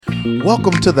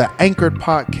Welcome to the Anchored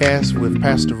Podcast with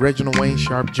Pastor Reginald Wayne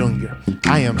Sharp Jr.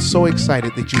 I am so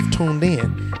excited that you've tuned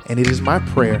in, and it is my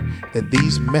prayer that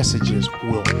these messages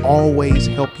will always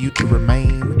help you to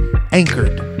remain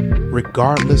anchored,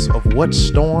 regardless of what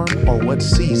storm or what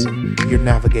season you're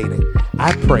navigating.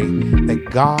 I pray that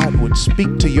God would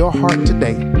speak to your heart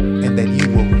today and that you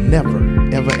will never,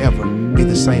 ever be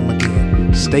the same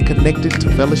again. Stay connected to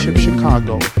Fellowship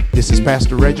Chicago. This is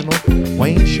Pastor Reginald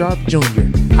Wayne Sharp Jr.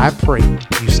 I pray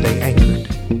you stay anchored.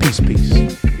 Peace.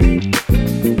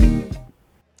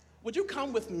 Would you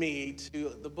come with me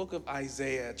to the book of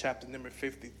Isaiah, chapter number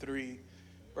 53,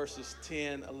 verses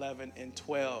 10, 11, and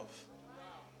 12.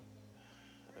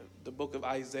 The book of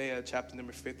Isaiah, chapter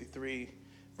number 53,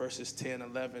 verses 10,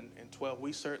 11, and 12.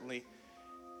 We certainly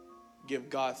give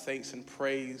God thanks and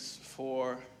praise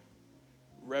for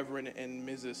Reverend and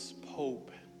Mrs.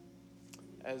 Pope,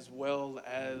 as well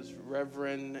as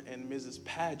Reverend and Mrs.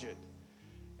 Paget,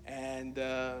 and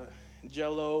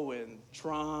Jello and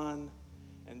Tron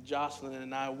and Jocelyn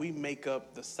and I, we make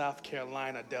up the South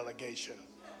Carolina delegation.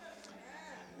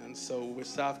 And so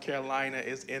South Carolina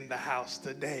is in the house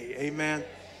today. Amen.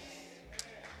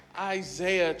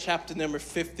 Isaiah chapter number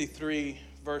 53,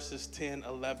 verses 10,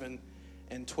 11,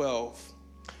 and 12.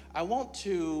 I want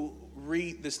to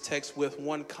read this text with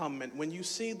one comment. When you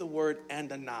see the word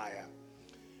Adonai,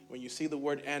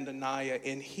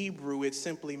 in Hebrew, it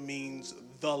simply means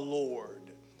the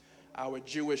Lord. Our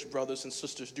Jewish brothers and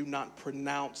sisters do not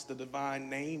pronounce the divine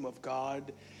name of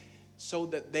God so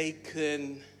that they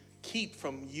can keep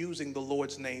from using the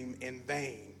Lord's name in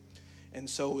vain. And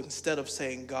so instead of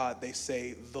saying God, they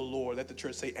say the Lord. Let the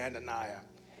church say Adonai.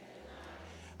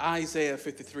 Isaiah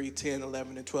 53, 10,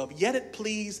 11, and 12. Yet it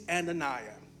pleased Adonai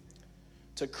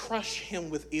to crush him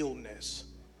with illness,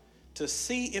 to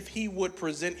see if he would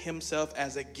present himself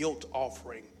as a guilt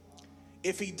offering.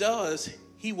 If he does,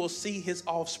 he will see his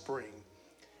offspring,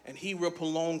 and he will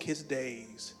prolong his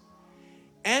days.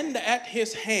 And at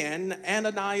his hand,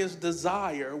 Ananiah's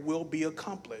desire will be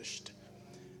accomplished.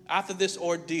 After this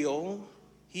ordeal,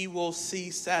 he will see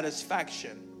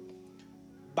satisfaction.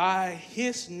 By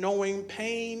his knowing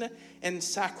pain and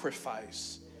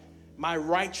sacrifice, my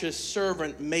righteous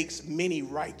servant makes many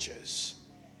righteous.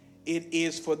 It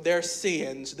is for their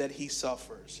sins that he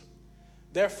suffers.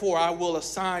 Therefore, I will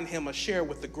assign him a share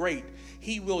with the great.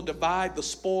 He will divide the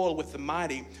spoil with the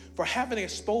mighty. For having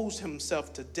exposed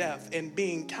himself to death and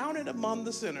being counted among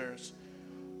the sinners,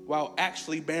 while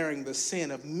actually bearing the sin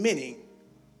of many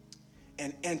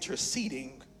and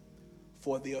interceding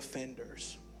for the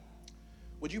offenders.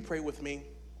 Would you pray with me?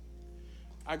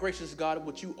 Our gracious God,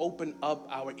 would you open up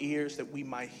our ears that we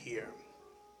might hear?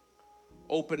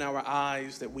 Open our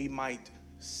eyes that we might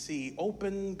see.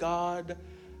 Open, God,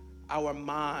 our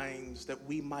minds that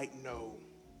we might know.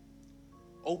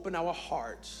 Open our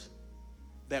hearts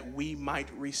that we might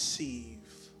receive.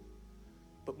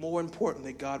 But more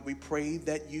importantly, God, we pray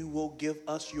that you will give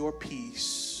us your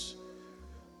peace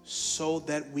so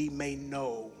that we may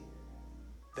know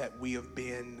that we have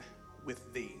been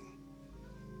with thee.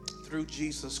 Through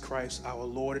Jesus Christ, our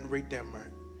Lord and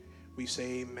Redeemer, we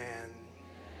say amen.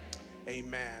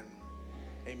 Amen.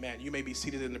 Amen. You may be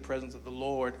seated in the presence of the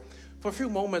Lord. For a few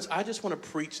moments, I just want to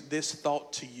preach this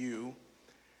thought to you.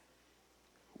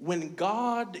 When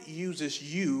God uses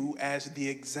you as the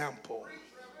example,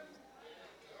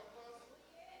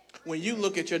 when you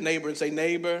look at your neighbor and say,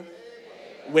 neighbor,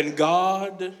 when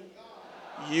God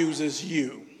uses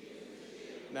you.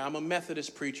 Now, I'm a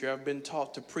Methodist preacher. I've been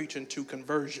taught to preach into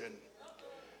conversion.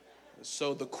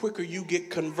 So the quicker you get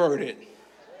converted,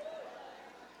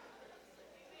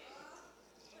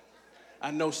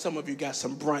 I know some of you got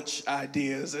some brunch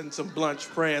ideas and some brunch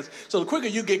plans. So the quicker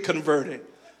you get converted,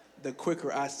 the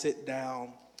quicker I sit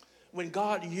down. When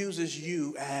God uses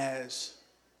you as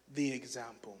the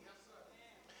example,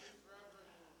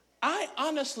 I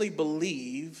honestly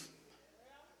believe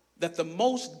that the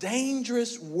most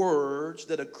dangerous words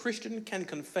that a Christian can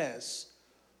confess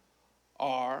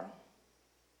are,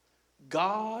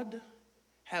 God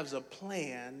has a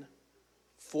plan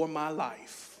for my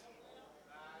life.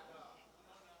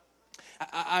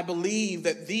 I believe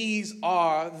that these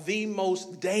are the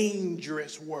most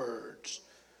dangerous words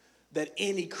that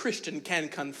any Christian can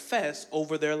confess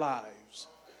over their lives.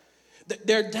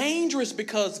 They're dangerous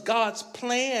because God's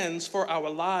plans for our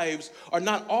lives are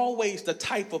not always the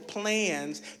type of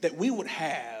plans that we would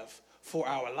have for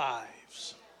our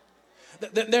lives.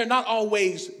 They're not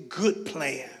always good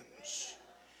plans.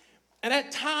 And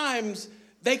at times,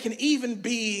 they can even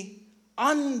be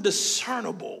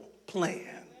undiscernible plans.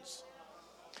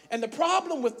 And the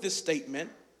problem with this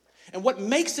statement And what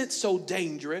makes it so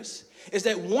dangerous is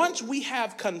that once we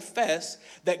have confessed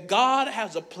that God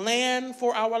has a plan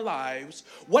for our lives,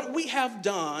 what we have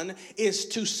done is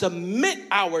to submit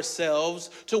ourselves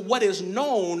to what is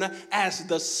known as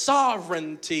the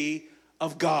sovereignty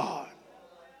of God.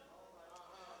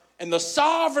 And the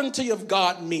sovereignty of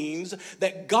God means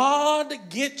that God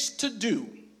gets to do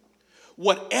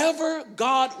whatever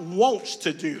God wants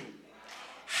to do,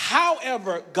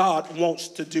 however God wants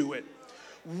to do it,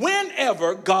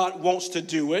 whenever God wants to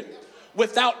do it,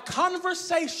 without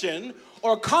conversation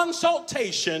or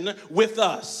consultation with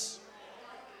us.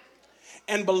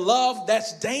 And beloved,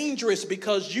 that's dangerous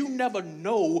because you never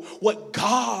know what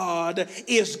God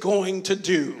is going to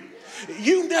do.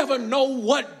 You never know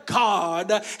what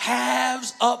God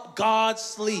has up God's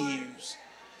sleeves.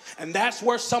 And that's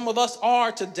where some of us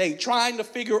are today, trying to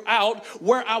figure out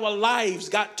where our lives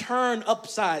got turned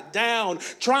upside down,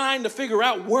 trying to figure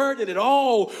out where did it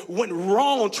all went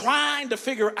wrong, trying to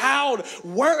figure out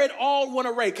where it all went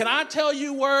awry. Can I tell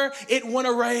you where it went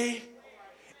awry?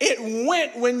 It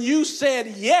went when you said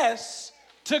yes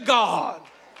to God.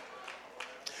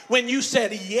 When you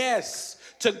said yes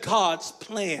to God's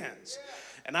plans.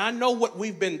 And I know what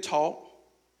we've been taught.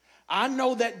 I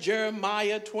know that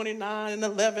Jeremiah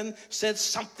 29:11 said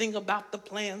something about the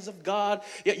plans of God.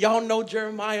 Y'all know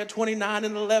Jeremiah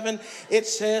 29:11. It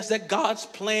says that God's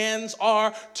plans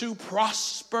are to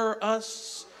prosper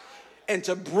us and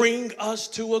to bring us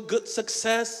to a good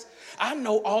success. I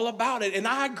know all about it, and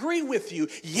I agree with you.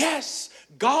 Yes,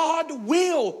 God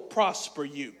will prosper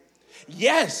you.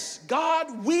 Yes,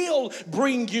 God will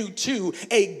bring you to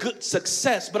a good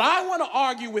success. But I want to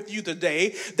argue with you today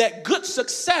that good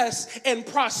success and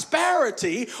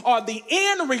prosperity are the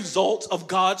end results of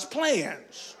God's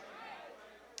plans.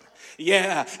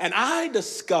 Yeah, and I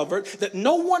discovered that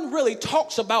no one really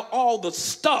talks about all the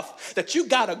stuff that you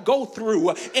got to go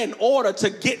through in order to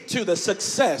get to the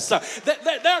success. There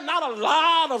are not a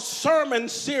lot of sermon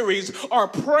series or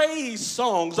praise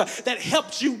songs that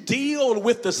helps you deal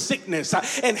with the sickness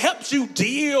and helps you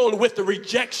deal with the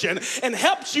rejection and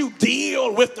helps you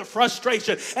deal with the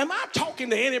frustration. Am I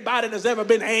talking to anybody that's ever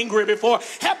been angry before?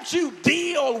 Helps you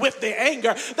deal with the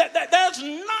anger. There's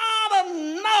not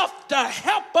enough to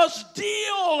help us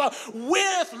deal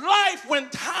with life when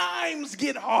times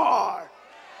get hard.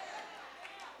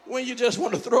 When you just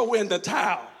want to throw in the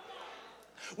towel.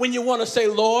 When you want to say,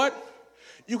 Lord,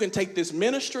 you can take this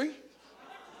ministry.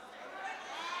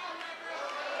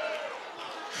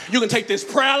 You can take this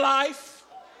prayer life.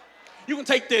 You can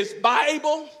take this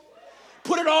Bible.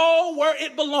 Put it all where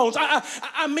it belongs.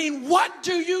 I mean, what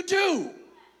do you do?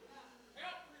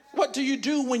 What do you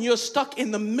do when you're stuck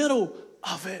in the middle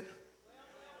of it?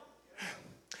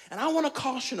 And I want to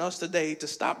caution us today to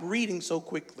stop reading so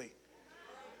quickly.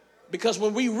 Because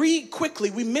when we read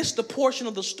quickly, we miss the portion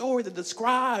of the story that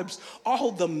describes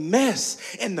all the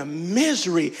mess and the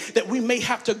misery that we may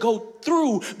have to go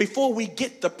through before we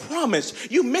get the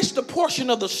promise. You miss the portion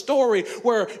of the story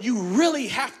where you really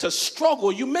have to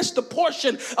struggle. You miss the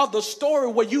portion of the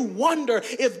story where you wonder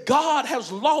if God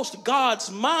has lost God's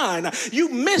mind. You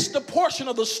miss the portion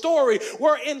of the story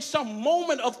where in some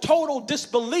moment of total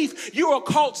disbelief, you are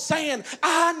caught saying,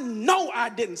 I know I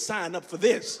didn't sign up for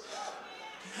this.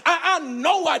 I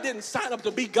know I didn't sign up to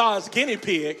be God's guinea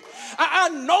pig. I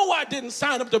know I didn't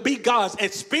sign up to be God's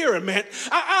experiment.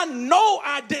 I know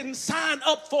I didn't sign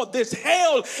up for this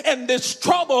hell and this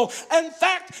trouble. In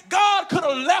fact, God could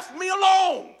have left me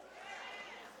alone.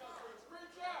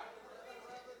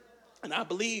 And I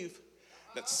believe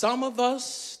that some of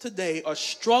us today are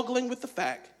struggling with the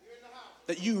fact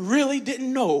that you really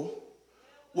didn't know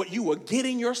what you were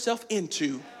getting yourself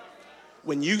into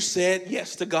when you said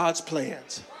yes to God's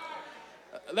plans.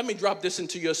 Let me drop this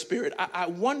into your spirit. I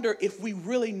wonder if we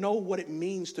really know what it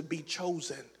means to be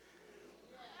chosen.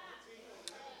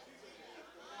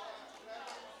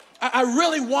 I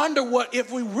really wonder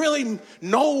if we really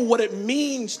know what it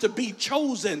means to be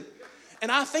chosen.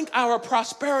 And I think our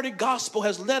prosperity gospel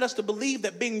has led us to believe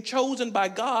that being chosen by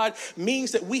God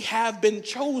means that we have been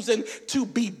chosen to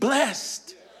be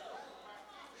blessed.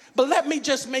 But let me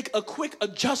just make a quick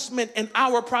adjustment in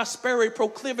our prosperity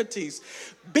proclivities.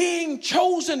 Being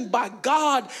chosen by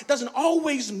God doesn't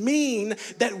always mean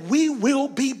that we will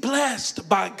be blessed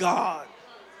by God.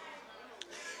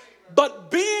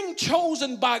 But being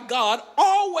chosen by God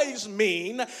always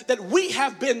means that we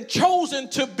have been chosen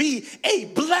to be a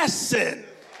blessing.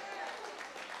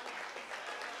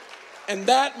 And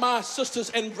that, my sisters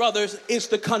and brothers, is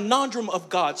the conundrum of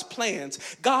God's plans.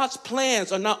 God's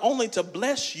plans are not only to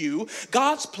bless you,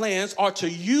 God's plans are to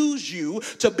use you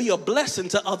to be a blessing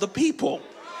to other people.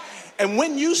 And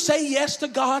when you say yes to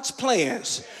God's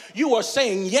plans, you are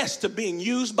saying yes to being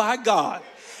used by God.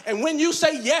 And when you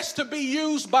say yes to be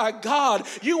used by God,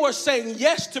 you are saying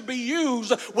yes to be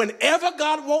used whenever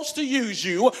God wants to use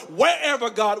you, wherever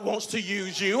God wants to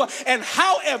use you, and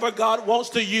however God wants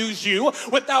to use you,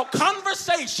 without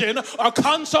conversation or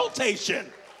consultation.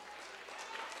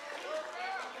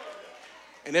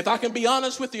 And if I can be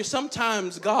honest with you,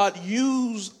 sometimes God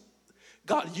uses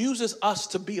us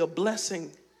to be a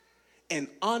blessing in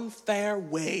unfair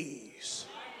ways.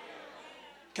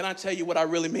 Can I tell you what I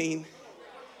really mean?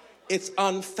 It's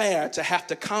unfair to have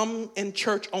to come in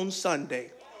church on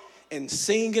Sunday and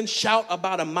sing and shout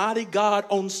about a mighty God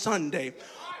on Sunday,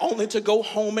 only to go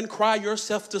home and cry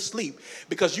yourself to sleep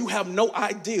because you have no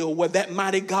idea where that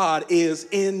mighty God is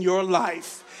in your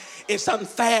life. It's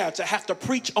unfair to have to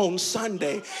preach on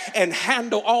Sunday and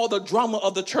handle all the drama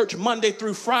of the church Monday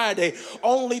through Friday,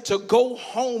 only to go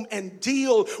home and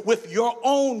deal with your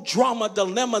own drama,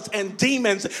 dilemmas, and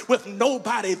demons with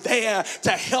nobody there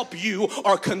to help you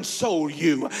or console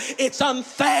you. It's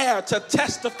unfair to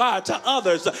testify to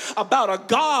others about a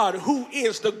God who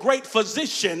is the great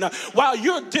physician while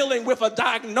you're dealing with a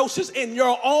diagnosis in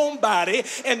your own body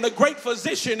and the great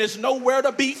physician is nowhere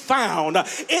to be found.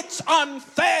 It's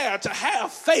unfair to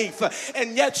have faith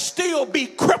and yet still be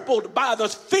crippled by the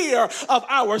fear of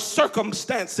our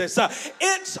circumstances.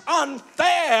 It's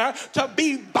unfair to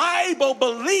be Bible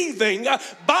believing,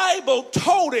 Bible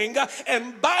toting,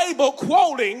 and Bible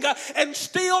quoting and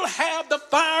still have the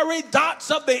fiery dots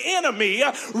of the enemy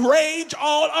rage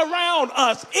all around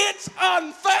us. It's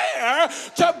unfair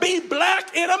to be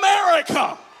black in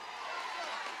America.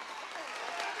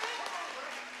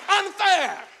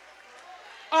 Unfair.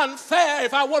 Unfair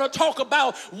if I want to talk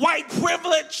about white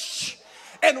privilege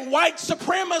and white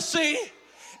supremacy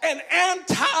and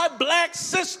anti-black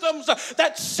systems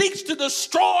that seeks to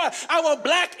destroy our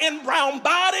black and brown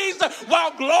bodies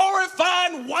while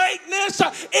glorifying whiteness.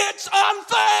 It's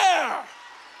unfair.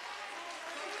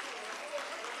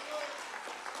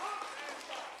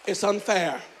 It's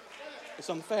unfair. It's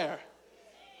unfair.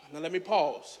 Now let me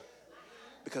pause,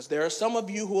 because there are some of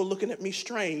you who are looking at me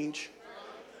strange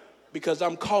because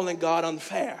I'm calling God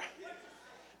unfair.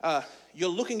 You're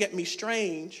looking at me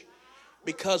strange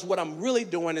because what I'm really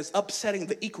doing is upsetting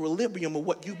the equilibrium of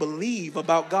what you believe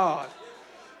about God.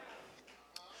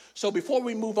 So before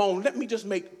we move on, let me just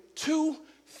make 2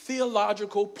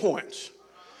 theological points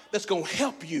that's going to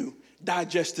help you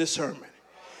digest this sermon.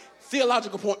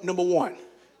 Theological point number 1,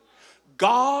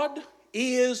 God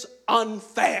is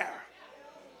unfair.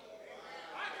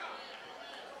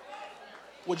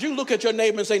 Would you look at your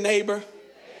neighbor and say, neighbor,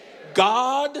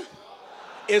 God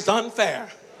is unfair.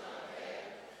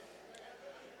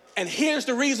 And here's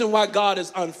the reason why God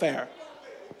is unfair.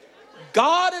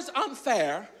 God is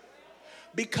unfair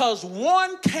because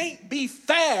one can't be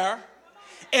fair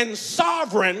and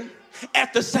sovereign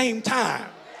at the same time.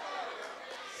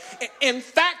 In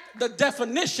fact, the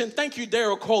definition, thank you,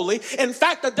 Daryl Coley. In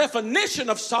fact, the definition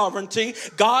of sovereignty,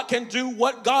 God can do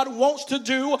what God wants to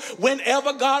do,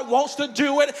 whenever God wants to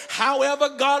do it, however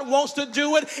God wants to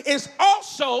do it, is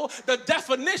also the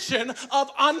definition of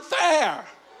unfair.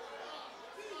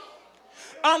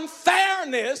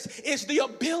 Unfairness is the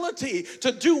ability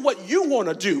to do what you want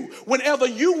to do, whenever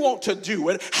you want to do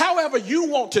it, however you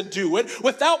want to do it,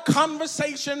 without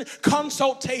conversation,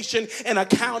 consultation, and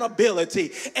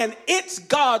accountability. And it's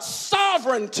God's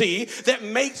sovereignty that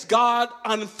makes God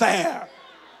unfair.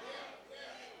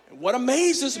 And what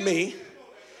amazes me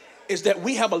is that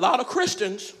we have a lot of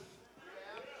Christians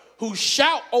who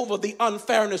shout over the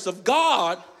unfairness of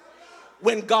God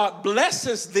when God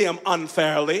blesses them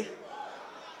unfairly,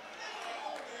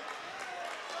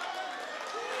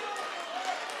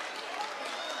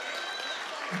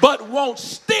 but won't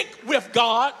stick with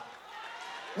God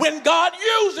when God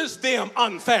uses them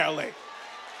unfairly.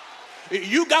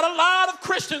 You got a lot of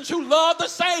Christians who love to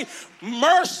say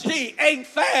mercy ain't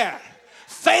fair,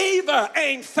 favor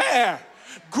ain't fair,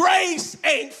 grace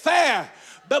ain't fair.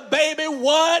 But baby,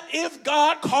 what if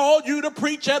God called you to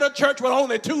preach at a church with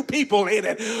only 2 people in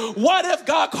it? What if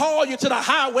God called you to the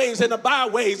highways and the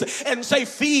byways and say,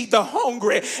 feed the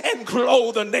hungry and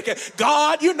clothe the naked?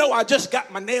 God, you know I just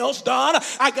got my nails done.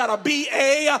 I got a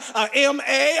BA, a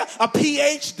MA, a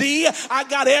PhD. I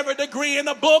got every degree in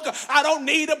the book. I don't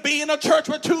need to be in a church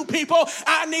with 2 people.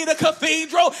 I need a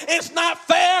cathedral. It's not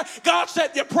fair. God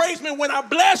said, you praised me when I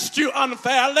blessed you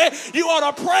unfairly. You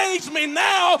ought to praise me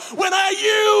now when I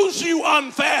use you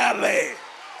unfairly.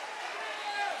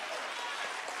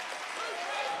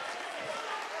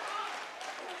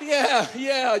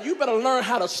 Yeah, you better learn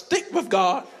how to stick with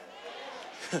God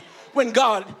when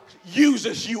God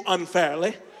uses you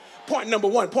unfairly. Point number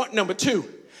one. Point number two,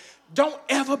 don't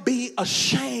ever be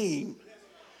ashamed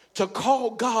to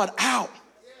call God out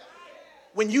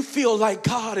when you feel like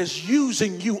God is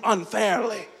using you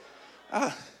unfairly.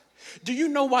 Do you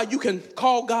know why you can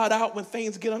call God out when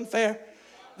things get unfair?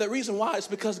 The reason why is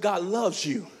because God loves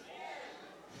you.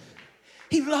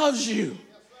 He loves you.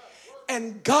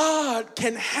 And God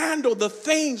can handle the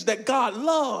things that God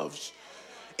loves.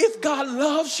 If God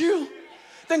loves you,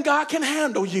 then God can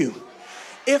handle you.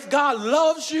 If God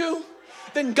loves you,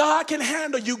 then God can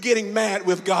handle you getting mad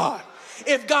with God.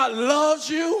 If God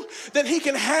loves you, then he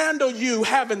can handle you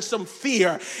having some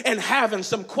fear and having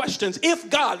some questions. If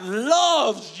God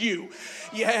loves you,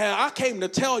 yeah, I came to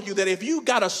tell you that if you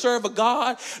got to serve a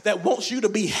God that wants you to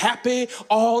be happy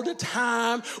all the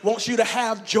time, wants you to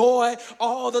have joy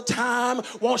all the time,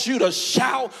 wants you to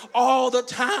shout all the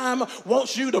time,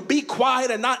 wants you to be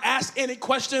quiet and not ask any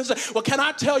questions, well, can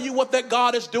I tell you what that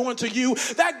God is doing to you?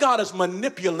 That God is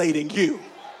manipulating you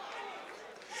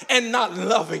and not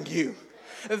loving you.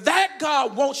 That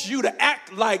God wants you to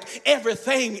act like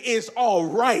everything is all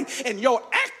right, and your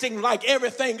acting like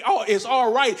everything is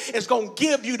all right is going to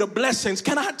give you the blessings.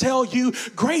 Can I tell you,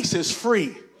 grace is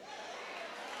free?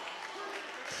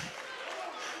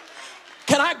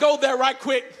 Can I go there right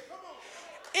quick?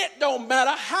 It don't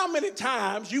matter how many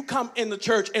times you come in the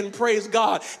church and praise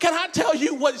God. Can I tell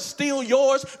you what's still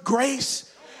yours?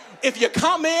 Grace. If you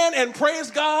come in and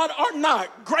praise God or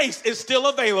not, grace is still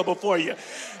available for you.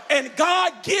 And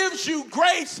God gives you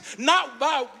grace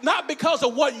not because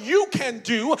of what you can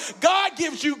do. God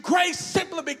gives you grace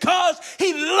simply because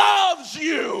he loves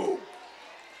you.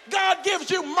 God gives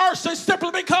you mercy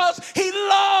simply because he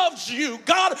loves you.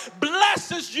 God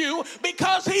blesses you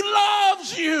because he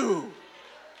loves you.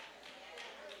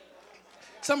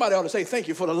 Somebody ought to say thank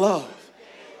you for the love.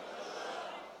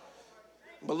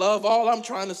 Beloved, all I'm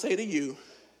trying to say to you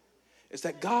is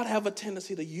that God have a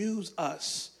tendency to use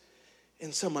us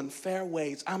in some unfair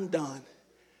ways. I'm done.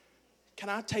 Can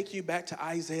I take you back to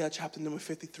Isaiah chapter number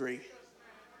 53?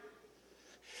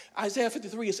 Isaiah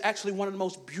 53 is actually one of the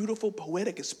most beautiful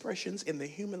poetic expressions in the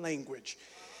human language.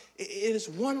 It is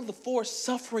one of the 4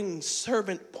 suffering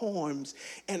servant poems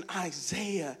in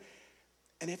Isaiah.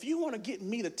 And if you want to get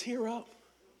me to tear up,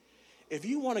 if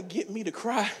you want to get me to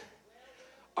cry,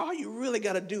 all you really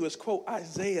got to do is quote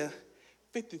Isaiah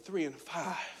 53 and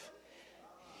 5.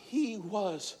 He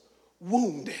was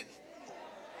wounded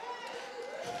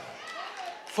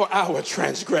for our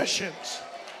transgressions.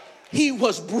 He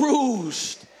was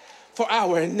bruised for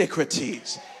our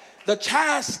iniquities. The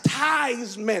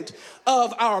chastisement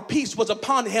of our peace was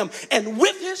upon him, and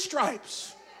with his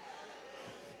stripes,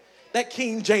 that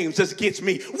King James just gets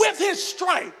me, with his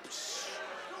stripes,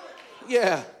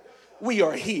 yeah, we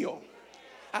are healed.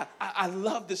 I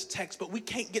love this text, but we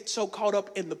can't get so caught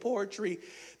up in the poetry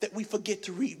that we forget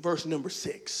to read verse number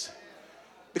 6.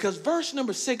 Because verse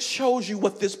number 6 shows you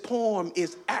what this poem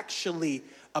is actually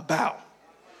about.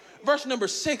 Verse number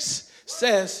 6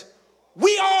 says,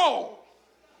 we all,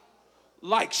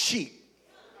 like sheep,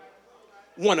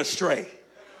 went astray.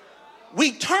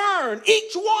 We turn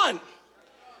each one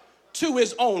to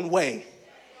his own way.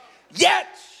 Yet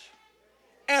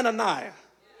Ananias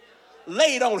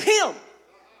laid on him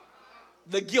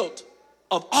the guilt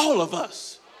of all of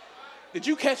us. Did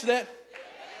you catch that?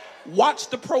 Watch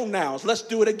the pronouns. Let's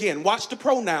do it again. Watch the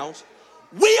pronouns.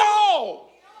 We all,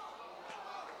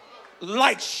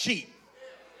 like sheep,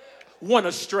 went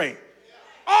astray.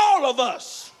 All of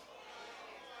us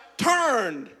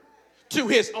turned to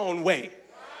his own way.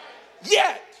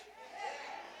 Yet,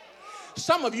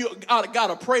 some of you got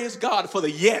to praise God for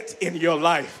the yet in your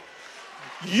life.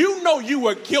 You know you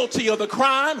were guilty of the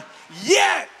crime,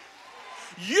 yet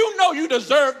you know you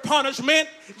deserve punishment,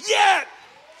 yet.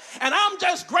 And I'm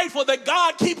just grateful that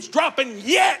God keeps dropping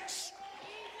yet.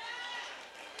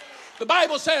 The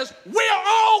Bible says we're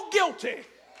all guilty,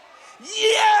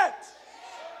 yet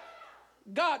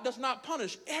God does not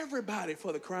punish everybody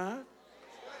for the crime.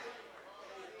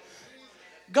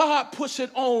 God puts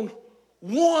it on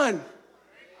one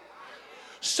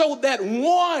so that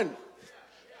one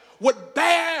would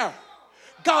bear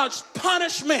God's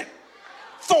punishment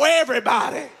for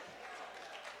everybody.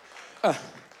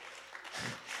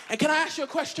 And can I ask you a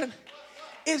question?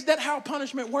 Is that how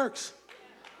punishment works?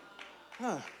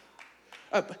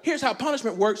 Here's how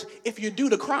punishment works. If you do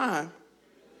the crime,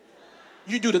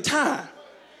 you do the time.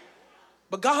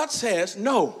 But God says,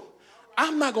 no,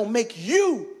 I'm not going to make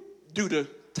you do the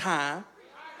time.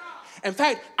 In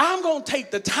fact, I'm going to take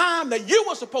the time that you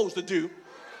were supposed to do.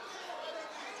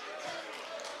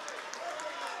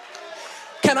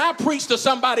 Can I preach to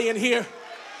somebody in here?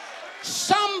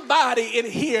 Somebody in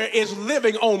here is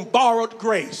living on borrowed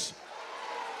grace.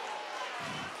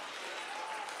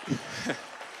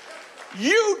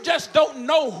 You just don't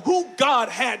know who God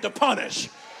had to punish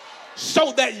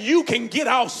so that you can get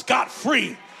off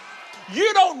scot-free.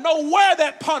 You don't know where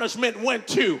that punishment went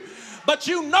to, but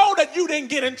you know that you didn't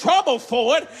get in trouble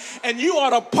for it, and you ought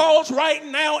to pause right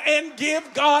now and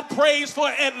give God praise for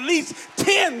at least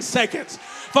 10 seconds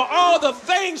for all the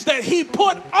things that he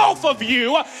put off of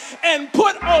you and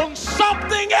put on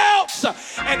something else.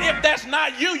 And if that's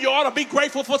not you, you ought to be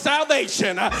grateful for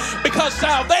salvation, because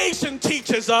salvation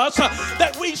teaches us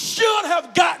that we should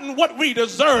have gotten what we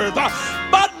deserve.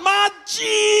 But my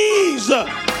Jesus.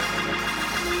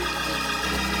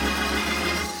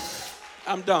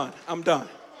 I'm done.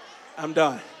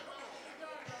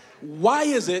 Why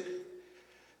is it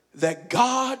that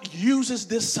God uses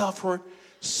this suffering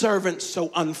servant so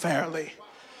unfairly?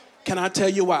 Can I tell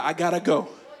you why? I gotta go.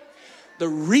 The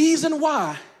reason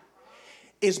why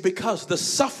is because the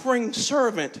suffering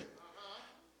servant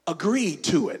agreed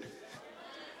to it.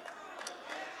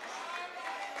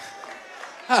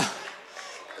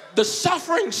 The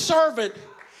suffering servant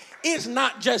is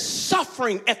not just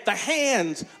suffering at the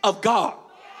hands of God.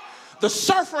 The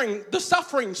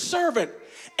suffering servant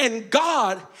and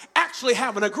God actually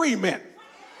have an agreement.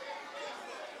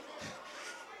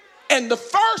 And the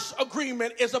first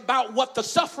agreement is about what the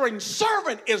suffering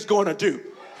servant is going to do.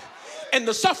 And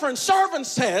the suffering servant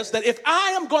says that if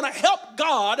I am going to help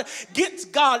God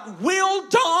get God's will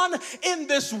done in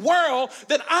this world,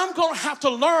 then I'm going to have to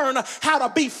learn how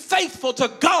to be faithful to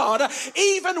God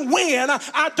even when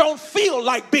I don't feel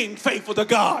like being faithful to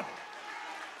God.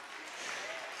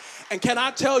 And can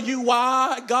I tell you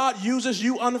why God uses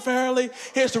you unfairly?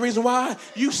 Here's the reason why.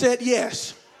 You said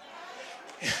yes.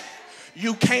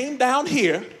 You came down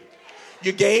here,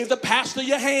 you gave the pastor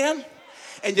your hand,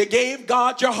 and you gave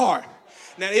God your heart.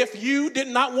 Now, if you did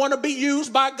not want to be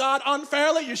used by God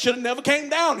unfairly, you should have never came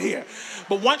down here.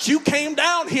 But once you came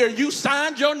down here, you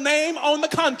signed your name on the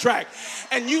contract.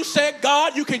 And you said,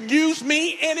 God, you can use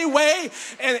me anyway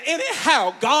and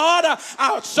anyhow. God,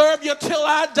 I'll serve you till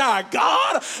I die.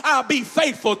 God, I'll be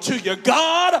faithful to you.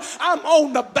 God, I'm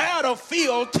on the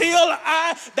battlefield till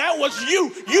that was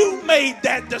you. You made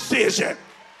that decision.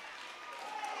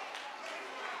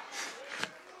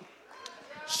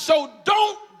 So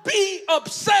don't be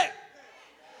upset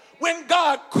when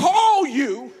God called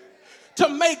you to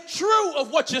make true of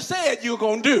what you said you're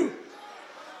going to do.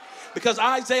 Because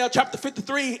Isaiah chapter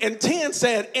 53 and 10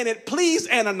 said, and it pleased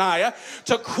Ananias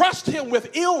to crush him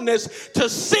with illness to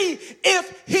see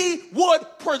if he would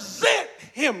present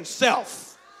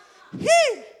himself.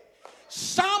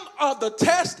 Some of the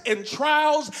tests and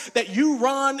trials that you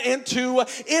run into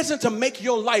isn't to make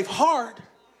your life hard.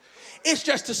 It's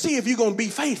just to see if you're going to be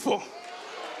faithful.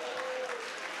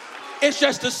 It's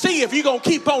just to see if you're going to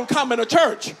keep on coming to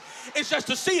church. It's just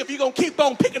to see if you're going to keep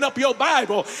on picking up your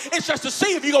Bible. It's just to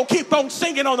see if you're going to keep on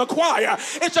singing on the choir.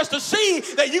 It's just to see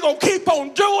that you're going to keep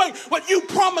on doing what you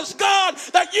promised God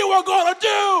that you were going to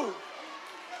do.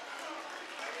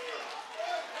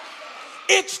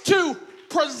 It's to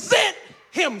present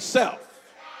himself.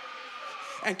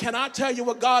 And can I tell you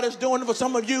what God is doing for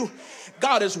some of you?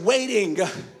 God is waiting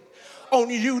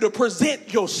on you to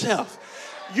present yourself.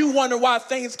 You wonder why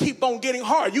things keep on getting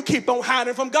hard. You keep on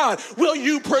hiding from God. Will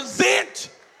you present?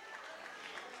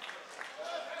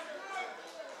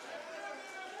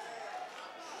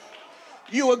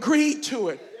 You agreed to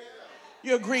it.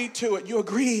 You agreed to it. You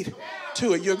agreed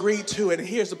to it. You agreed to it. And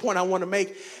here's the point I want to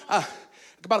make.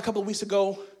 About a couple of weeks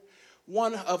ago,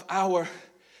 one of our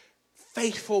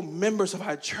faithful members of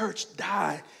our church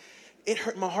died. It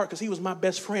hurt my heart because he was my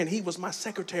best friend. He was my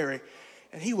secretary.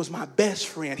 And he was my best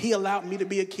friend. He allowed me to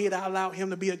be a kid. I allowed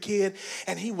him to be a kid.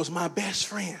 And he was my best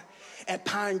friend at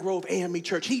Pine Grove AME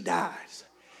Church. He dies.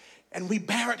 And we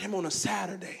buried him on a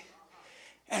Saturday.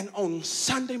 And on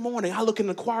Sunday morning, I look in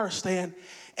the choir stand,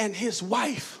 and his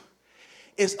wife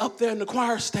is up there in the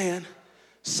choir stand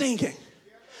singing.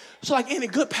 So like any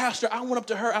good pastor, I went up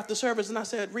to her after service, and I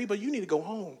said, Reba, you need to go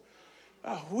home.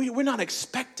 We're not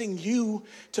expecting you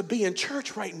to be in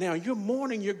church right now. You're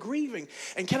mourning, you're grieving.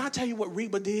 And can I tell you what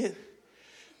Reba did?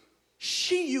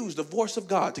 She used the voice of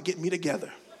God to get me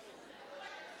together.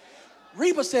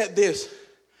 Reba said this,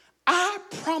 I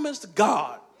promised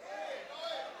God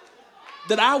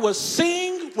that I would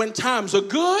sing when times are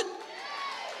good.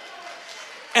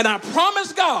 And I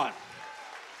promised God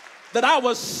that I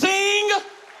would sing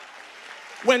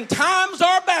when times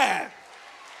are bad.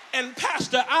 And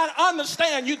Pastor, I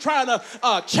understand you trying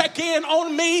to check in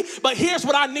on me, but here's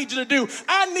what I need you to do.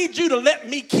 I need you to let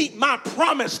me keep my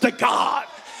promise to God.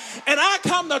 And I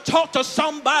come to talk to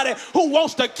somebody who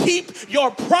wants to keep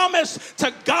your promise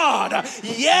to God.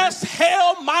 Yes,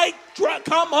 hell might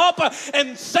come up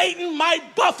and Satan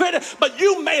might buffet, but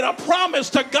you made a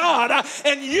promise to God,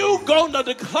 and you going to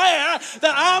declare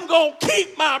that I'm going to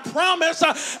keep my promise.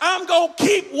 I'm going to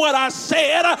keep what I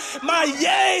said. My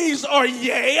yays are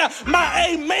yay, my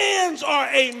amens are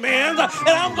amens, and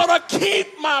I'm going to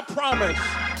keep my promise.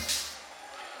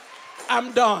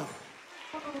 I'm done.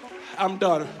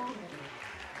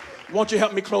 Won't you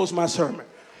help me close my sermon?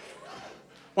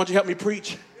 Won't you help me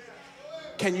preach?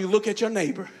 Can you look at your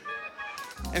neighbor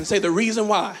and say the reason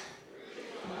why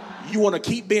you want to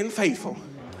keep being faithful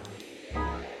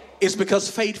is because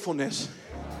faithfulness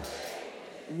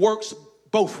works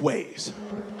both ways.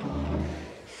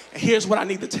 And here's what I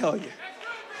need to tell you.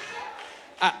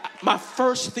 My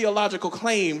first theological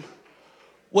claim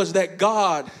was that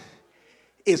God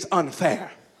is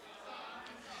unfair.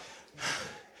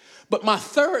 But my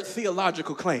third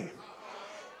theological claim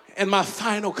and my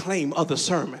final claim of the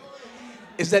sermon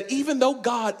is that even though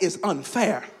God is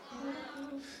unfair,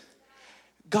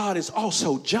 God is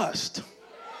also just.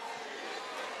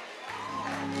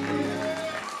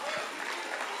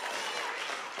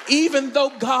 Even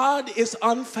though God is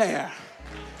unfair,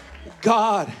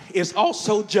 God is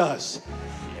also just.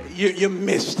 You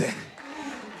missed it.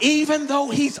 Even though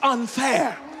he's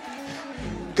unfair,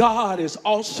 God is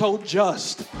also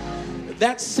just.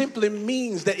 That simply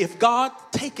means that if God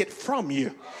take it from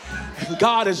you,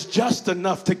 God is just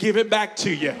enough to give it back to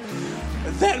you.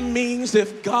 That means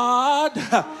if God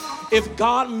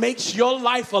makes your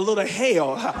life a little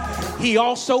hell, he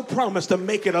also promised to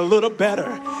make it a little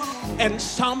better. And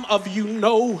some of you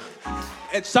know,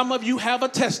 and some of you have a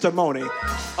testimony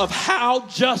of how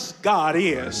just God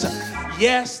is.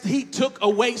 Yes, he took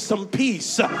away some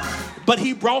peace, but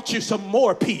he brought you some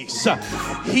more peace.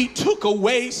 He took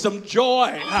away some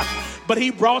joy, but he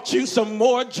brought you some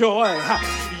more joy.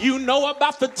 You know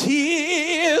about the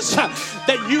tears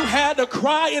that you had to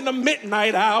cry in the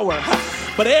midnight hour,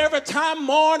 but every time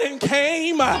morning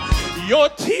came, your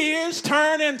tears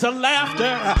turned into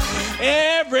laughter.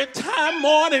 Every time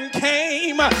morning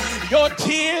came, your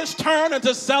tears turned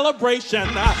into celebration.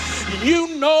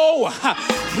 You know,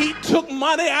 he took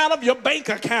money out of your bank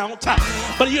account,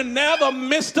 but you never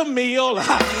missed a meal.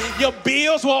 Your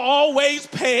bills were always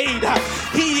paid.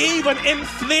 He even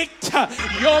inflicted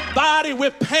your body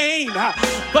with pain,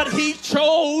 but he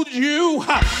showed you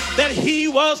that he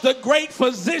was the great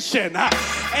physician,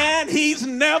 and he's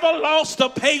never lost a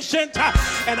patient.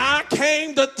 And I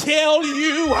came to tell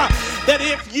you that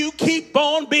if you keep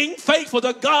on being faithful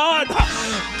to God,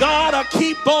 God will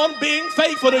keep on being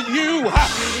faithful to you.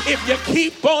 If you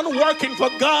keep on working for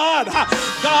God,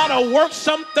 God will work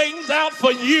some things out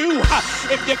for you.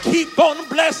 If you keep on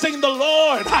blessing the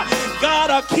Lord, God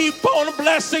will keep on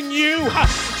blessing you.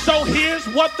 So here's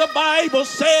what the Bible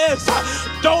says: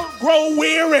 don't grow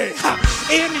weary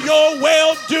in your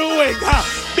well-doing,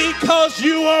 because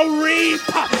you will reap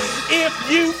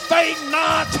if you faint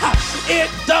not. It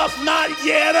doth not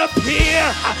yet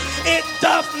appear. It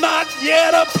doth not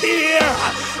yet appear.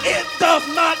 It doth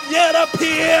not yet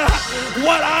appear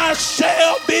what I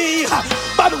shall be.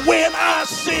 But when I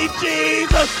see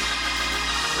Jesus,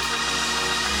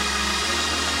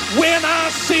 when I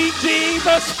see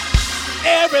Jesus,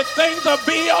 everything'll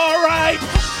be all right.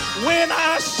 When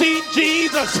I see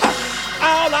Jesus,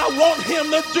 all I want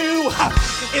him to do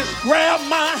is grab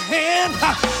my hand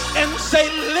and say,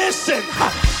 listen,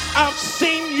 I've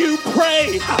seen you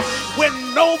pray when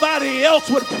nobody else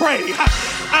would pray.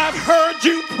 I've heard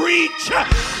you preach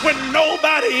when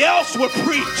nobody else would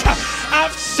preach.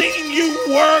 I've seen you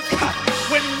work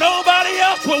when nobody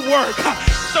else would work.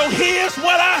 So here's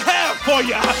what I have for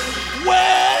you.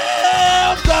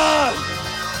 Well done.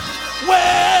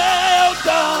 Well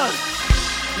done.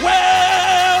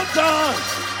 Well done.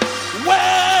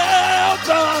 Well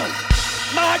done.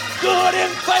 My good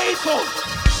and faithful.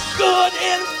 Good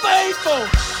and faithful.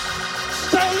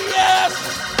 Say yes.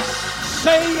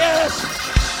 Say yes.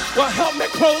 Well, help me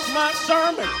close my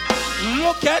sermon.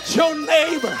 Look at your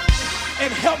neighbor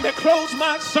and help me close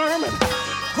my sermon.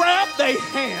 Grab their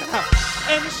hand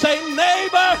and say,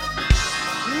 neighbor,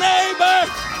 neighbor,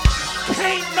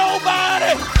 can't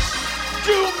nobody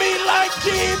do me like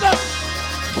Jesus.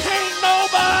 Can't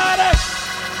nobody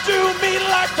do me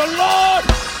like the Lord.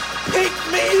 Pick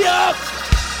me up.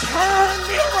 Turn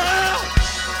me around.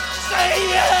 Say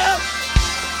yes.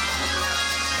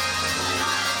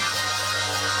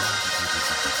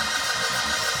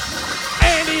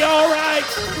 Ain't he all right?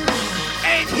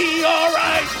 Ain't he all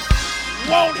right?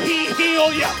 Won't he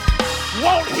heal you?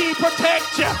 Won't he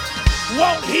protect you?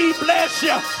 Won't he bless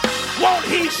you? Won't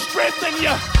he strengthen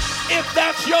you? If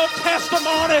that's your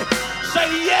testimony, say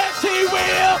yes, he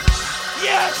will.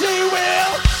 Yes, he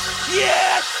will.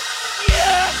 Yes,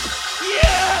 yes,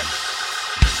 yes.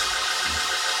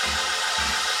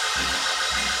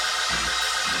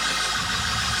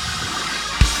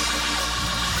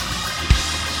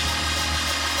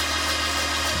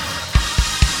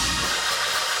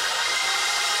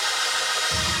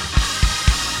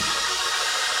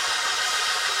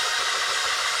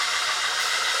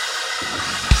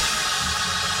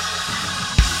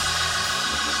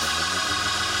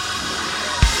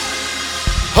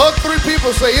 Hug 3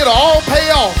 people, say it'll all pay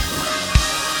off.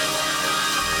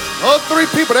 Hug 3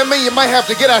 people, that means you might have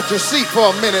to get out your seat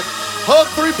for a minute. Hug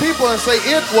 3 people and say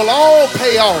it will all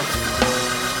pay off.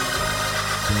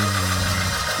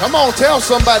 Come on, tell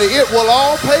somebody it will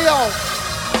all pay off.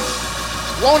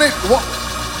 Won't it?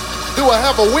 Do I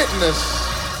have a witness?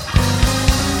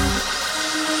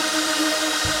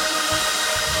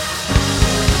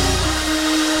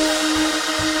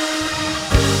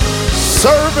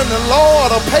 Serving the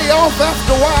Lord will pay off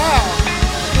after a while.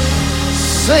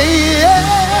 Say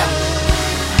yeah.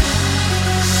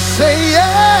 Say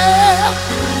yeah.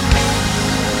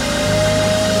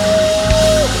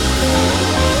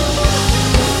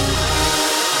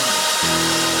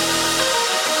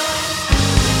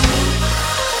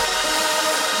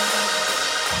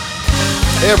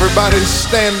 Everybody's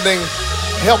standing.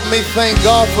 Help me thank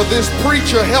God for this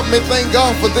preacher. Help me thank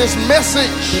God for this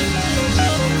message.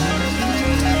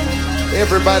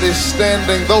 Everybody's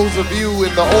standing. Those of you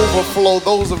in the overflow,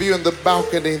 those of you in the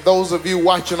balcony, those of you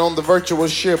watching on the virtual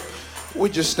ship,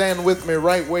 would you stand with me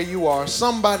right where you are?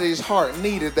 Somebody's heart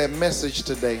needed that message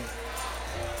today.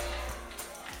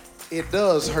 It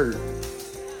does hurt.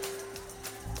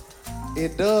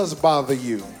 It does bother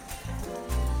you.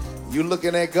 You're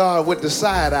looking at God with the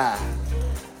side eye.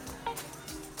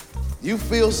 You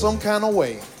feel some kind of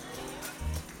way.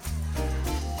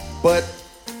 But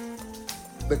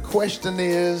the question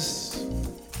is,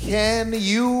 can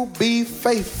you be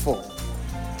faithful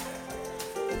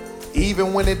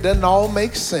even when it doesn't all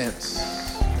make sense?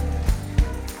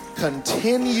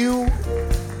 Continue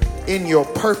in your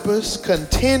purpose.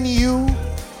 Continue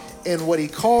in what he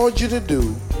called you to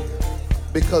do,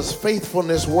 because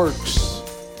faithfulness works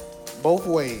both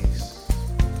ways.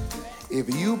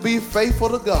 If you be faithful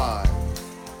to God,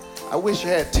 I wish you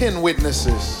had 10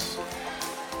 witnesses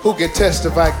who can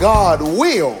testify God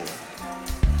will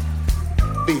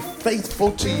be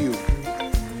faithful to you.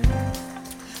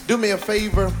 Do me a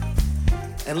favor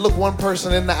and look one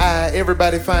person in the eye.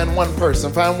 Everybody find one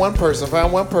person. Find one person.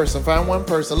 Find one person. Find one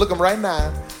person. Look them right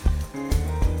now.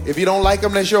 If you don't like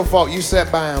them, that's your fault. You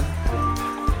sat by them.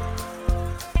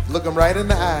 Look them right in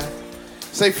the eye.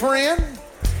 Say, friend,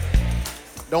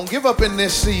 don't give up in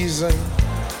this season.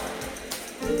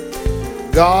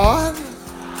 God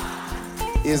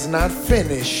is not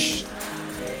finished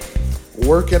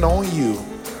working on you.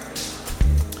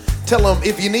 Tell them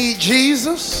if you need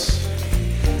Jesus.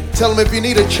 Tell them if you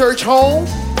need a church home.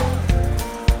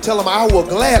 Tell them I will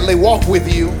gladly walk with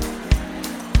you.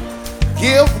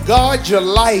 Give God your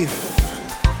life.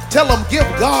 Tell them give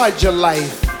God your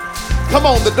life. Come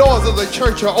on, the doors of the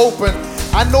church are open.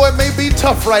 I know it may be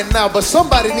tough right now, but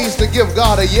somebody needs to give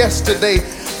God a yes today.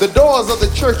 The doors of the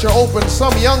church are open.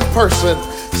 Some young person,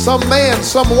 some man,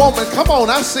 some woman. Come on,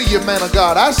 I see you, man of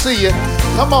God. I see you.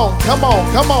 Come on, come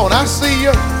on, come on. I see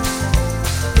you.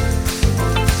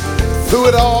 Through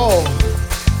it all.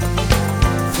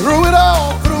 Through it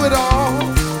all. Through it all.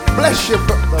 Bless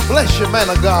you, man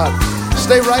of God.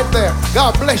 Stay right there.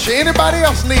 God bless you. Anybody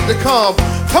else need to come?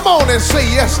 Come on and say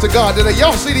yes to God today.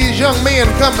 Y'all see these young men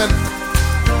coming?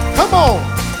 Come on.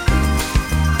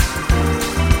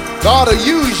 God will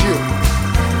use you.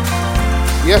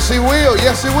 Yes, he will.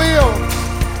 Yes, he will.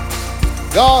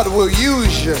 God will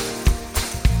use you.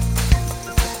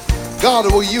 God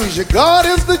will use you. God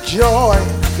is the joy.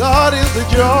 God is the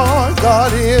joy.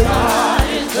 God is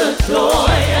the joy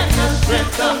and the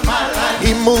strength of my life.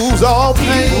 He moves all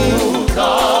pain. He moves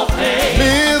all pain.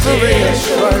 Misery and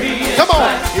strife. Come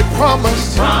on. He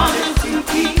promised to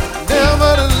keep.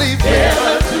 Never to leave me.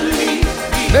 Never to leave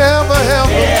me. Never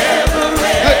ever.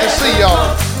 Good to see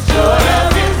y'all.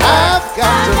 I've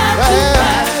got to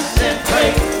fast and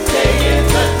pray. Stay in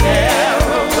the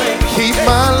narrow way. Keep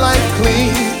my life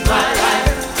clean.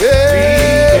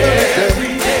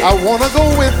 Every day. I want to go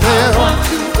with him.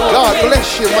 God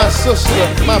bless you, my sister,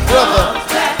 my brother.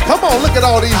 Come on, look at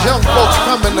all these young folks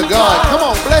coming to God. Come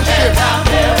on, bless you.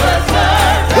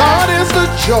 God is the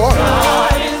joy.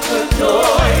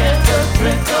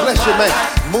 Bless you, man.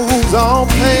 moves all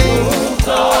pain.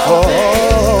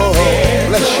 Oh,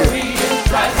 bless you.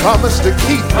 Promise to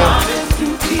keep me,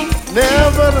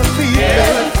 never to leave me.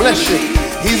 Bless you.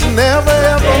 He's never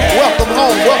ever. Welcome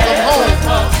home, welcome home.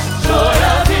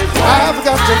 I've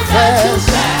got to fast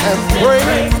and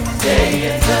pray.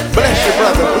 Bless you,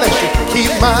 brother, bless you.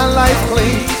 Keep my life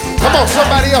clean. Come on,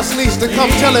 somebody else needs to come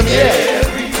tell him, yeah,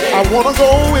 I want to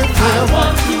go with him.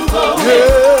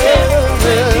 Yeah.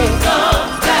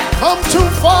 Come too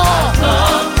far.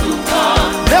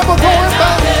 Never going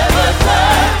back.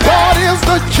 God is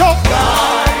the joy.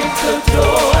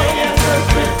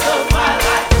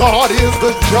 God is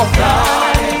the joy.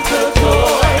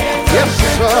 Yes,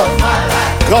 sir.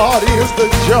 God is the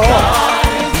joy.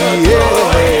 Yeah.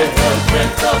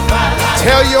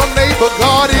 Tell your neighbor,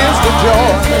 God is the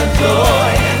joy.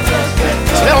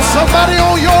 Tell somebody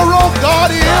on your road,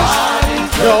 God is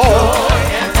joy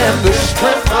and the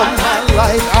strength of my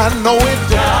life. I know it.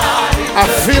 I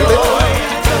feel it.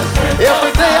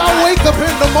 Every day I wake up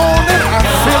in the morning, I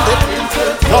feel it.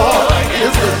 God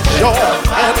is the joy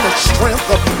and the strength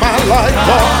of my life.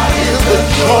 God is the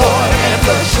joy and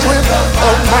the strength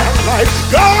of my life.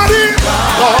 God is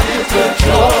the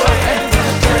joy and the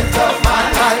strength of my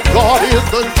life. God is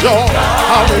the joy.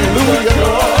 Hallelujah.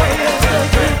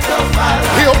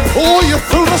 He'll pull you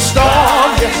through the storm.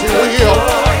 Yes, he will.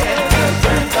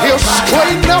 He'll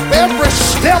straighten up every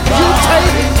step you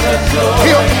take.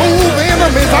 He'll move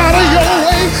enemies out of your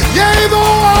way. Yea, though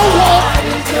I walk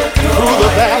through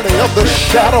the valley of the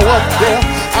shadow of death,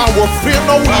 I will fear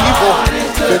no evil,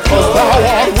 because thou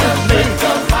art with me.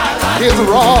 His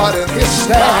rod and his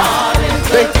staff,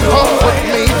 they comfort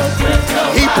me.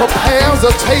 He prepares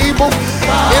a table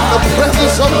in the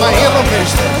presence of my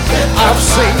enemies. I've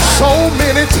seen so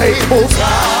many tables.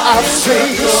 I've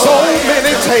seen so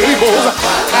many tables.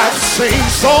 I've seen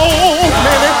so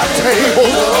many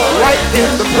tables right in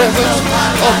the presence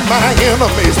of my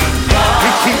enemies. He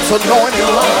keeps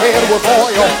anointing my head with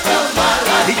oil.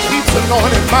 He keeps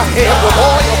anointing my head with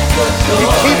oil. He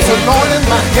keeps anointing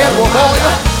my head with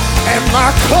oil. And my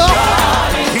cup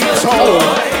keeps on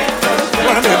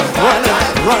running, running,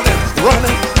 running,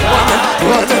 running, running,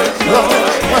 running, running,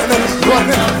 running,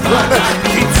 running, running,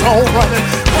 keeps on running,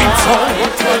 keeps on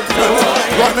running,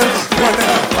 running,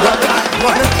 running, running,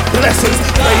 running, blessings,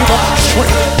 favor,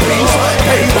 strength, peace,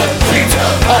 favor, keeps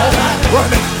on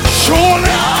running. Surely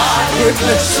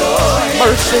goodness,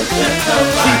 mercy,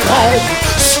 keep on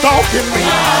stalking me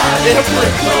every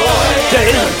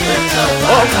day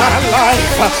of my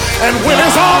life. And when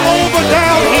it's all over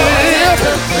down here,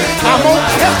 I'm gonna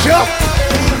catch up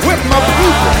with my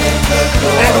people,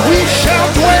 and we shall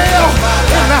dwell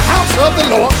in the house of the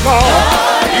Lord. God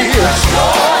is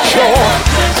joy,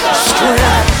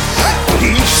 strength,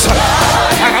 peace,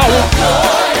 power.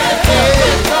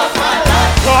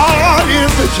 God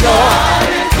is the joy.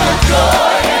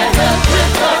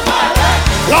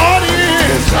 God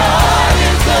is the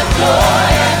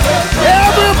joy.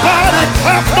 Everybody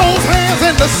clap those hands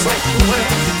in the sanctuary.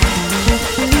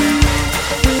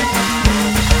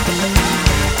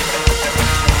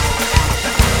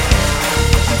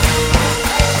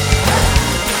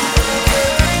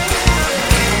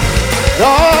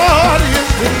 God is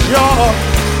the joy.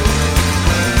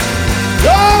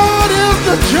 God is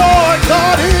the joy.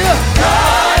 God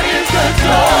is the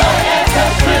joy and the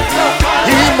strength of my life.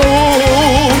 He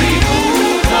moves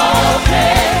all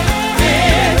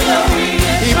misery.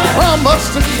 He promised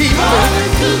to keep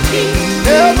me,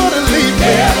 never to leave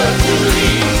me,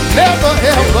 never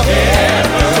ever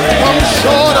come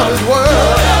short of his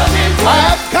word.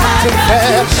 I've got to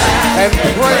fast and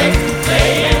pray.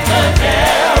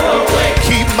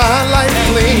 Keep my life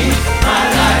clean.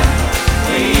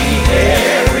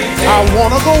 I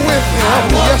want to go with him.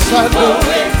 Yes, I do.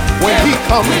 When he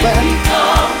comes back,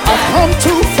 I've come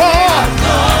too far.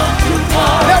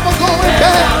 Never going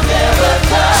back.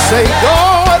 Say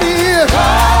God is.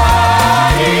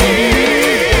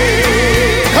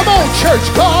 Come on, church.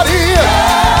 God is.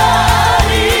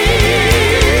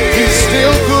 He's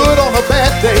still good on a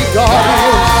bad day. God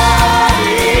is.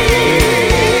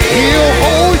 He'll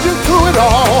hold you through it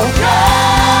all.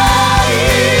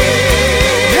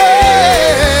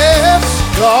 Yes,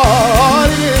 God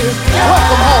is.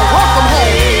 Welcome home, welcome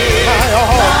home. My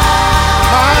all,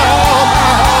 my all,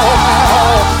 my all, my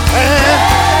all. And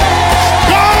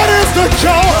God is the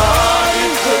joy.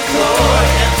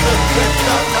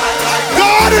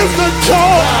 God is the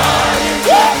joy.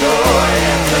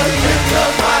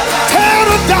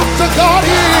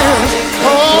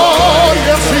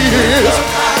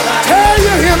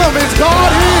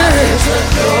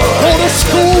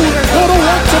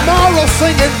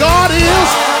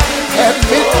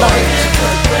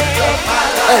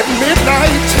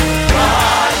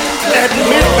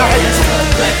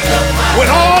 When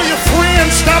all your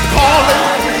friends stop calling,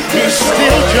 he's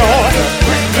still joy.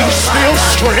 He's still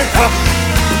strength.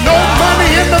 No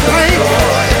money in the bank,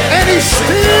 and he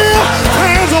still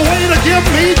finds a way to give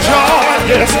me joy.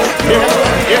 Yes,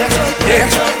 yes,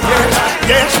 yes,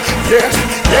 yes, yes,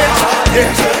 yes,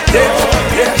 yes, yes,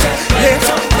 yes, yes, yes, yes,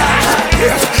 yes,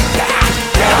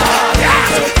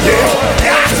 yes,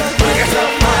 yes.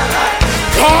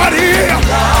 God is.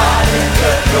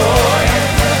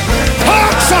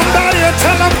 Hug somebody and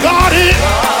tell them God is.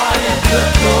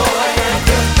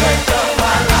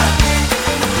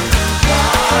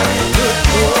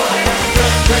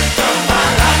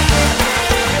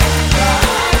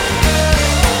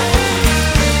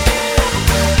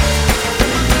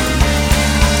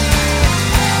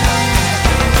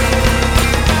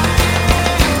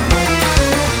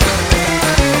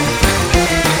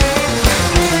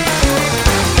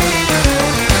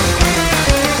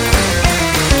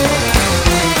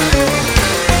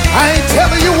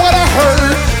 Telling you what I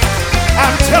heard.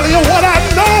 I'm telling you what I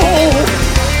know.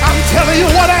 I'm telling you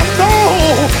what I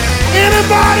know.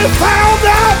 Anybody found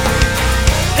out?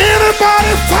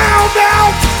 Anybody found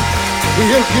out?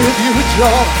 He'll give you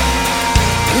joy.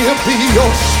 He'll be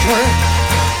your strength.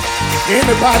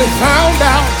 Anybody found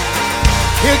out?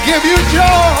 He'll give you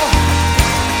joy.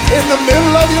 In the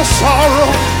middle of your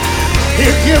sorrow,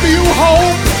 he'll give you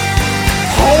hope.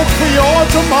 Hope for your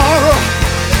tomorrow.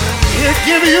 He'll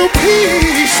give you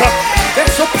peace that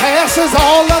surpasses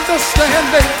all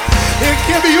understanding. He'll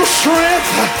give you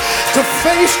strength to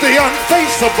face the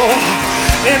unfaceable.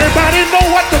 Anybody know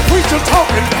what the preacher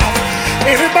talking about?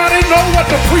 Anybody know what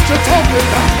the preacher talking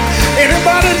about?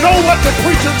 Anybody know what the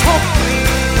preacher talking about?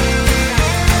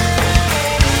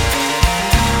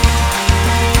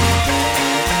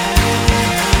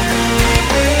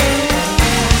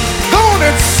 Go on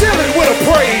and seal it with a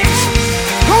praise.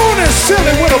 Go on and seal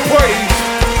it with a praise.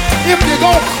 If you're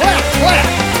going to clap, clap.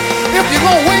 If you're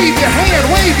going to wave your hand,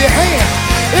 wave your hand.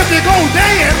 If you're going to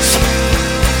dance.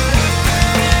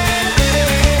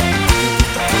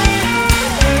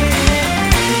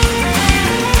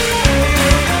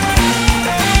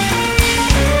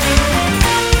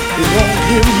 He's going to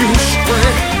give you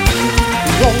strength.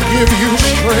 He's going to give you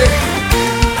strength.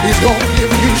 He's going to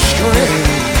give you strength.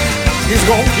 He's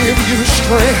going to give you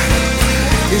strength.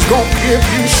 He's gonna give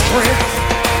you strength.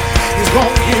 He's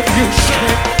gonna give you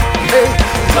strength. Hey,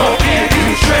 he's gonna give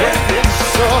you strength. Yes,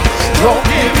 sir. He's gonna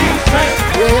give you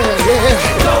strength. Yeah, yeah.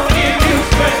 He's gonna give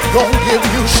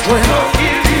you strength. Gonna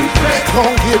give you strength.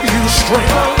 Gonna give you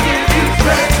strength.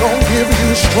 Gonna give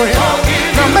you strength.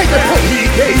 Now make it put. He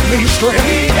gave me strength.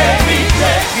 He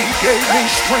gave me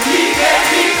strength.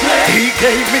 He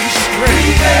gave me strength.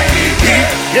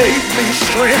 He gave me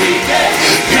strength. He gave me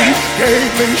strength. He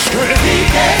gave me strength.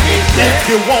 If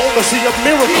you want to see a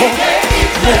miracle,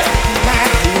 look my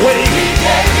way.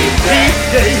 He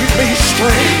gave me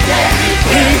strength.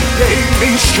 He gave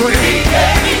me strength.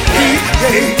 He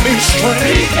gave me strength.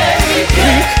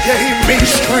 He gave me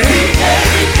strength.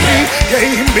 He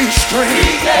gave me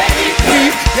strength. He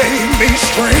gave me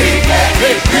strength.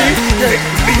 He gave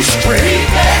me strength.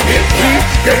 He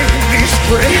gave me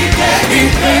strength. He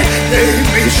gave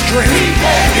me strength.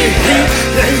 He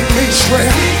gave me strength.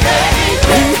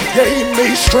 He gave me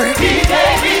strength. He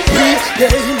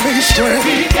gave me strength.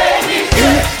 He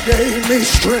gave me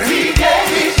strength. He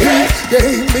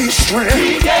gave me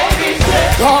strength.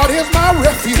 God is my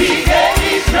refuge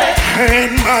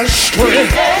and my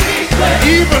strength.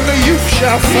 Even the youth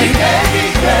shall faint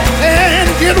and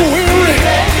get weary.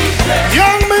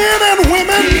 Young men and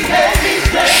women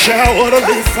shall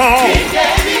utterly fall.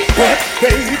 But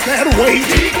they that wait,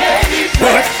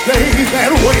 but they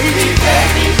that wait,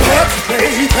 but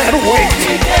they that wait,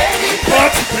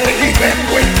 but they that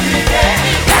wait, but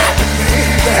they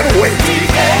that wait,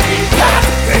 but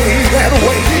they that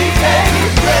wait,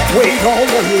 wait on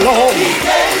the Lord.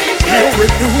 He'll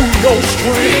renew your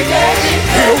strength.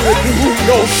 He'll renew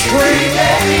your strength.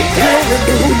 He'll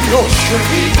renew your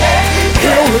strength.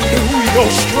 He'll renew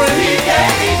your strength.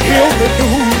 He'll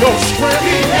renew your strength.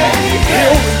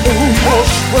 He'll renew your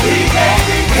strength.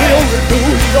 He'll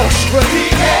renew your strength.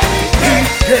 He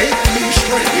gave me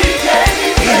strength. He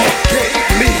gave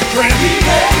me strength.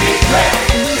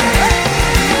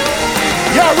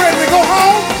 Y'all ready to go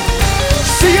home?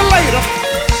 See you later.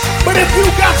 But if you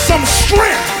got some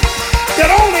strength that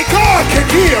only God can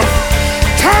give,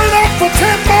 turn up for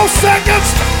 10 more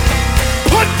seconds.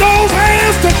 Put those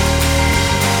hands to.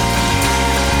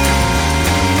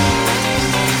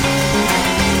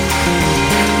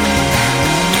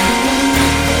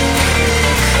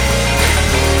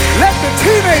 Let the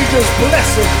teenagers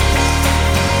bless him.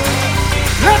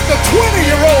 Let the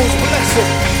 20-year-olds bless him.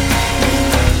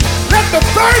 Let the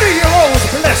 30-year-olds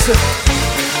bless him.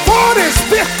 40s,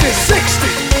 50s,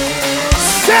 60s,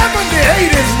 70s,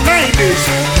 80s, 90s.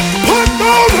 Put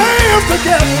those hands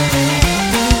together.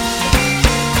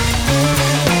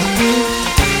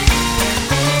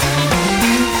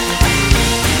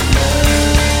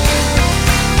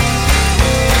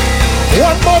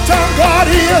 One more time, God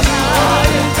is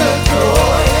the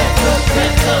joy and the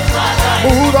strength of my life.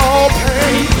 Moved all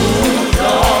pain.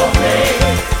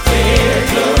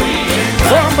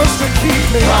 Promise to keep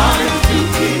me.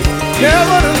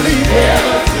 Never to leave me.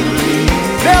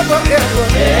 Never ever.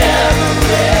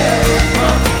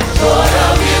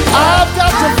 I've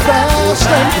got to fast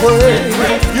and pray.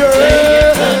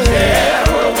 Yeah.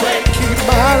 Keep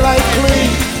my life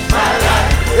clean.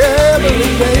 Every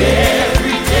day.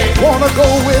 Wanna go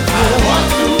with him. I want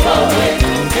to go with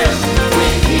him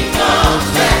when he comes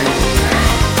back.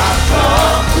 I've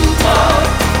come too far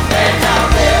and I'll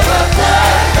never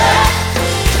turn back.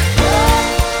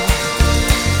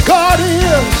 God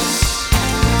is.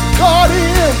 God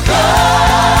is.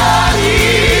 God is.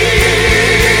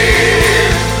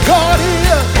 God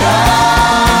is.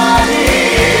 God is.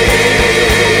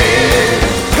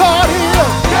 God is.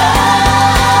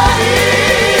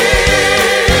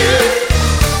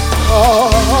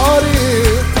 God is. God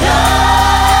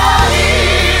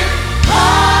is.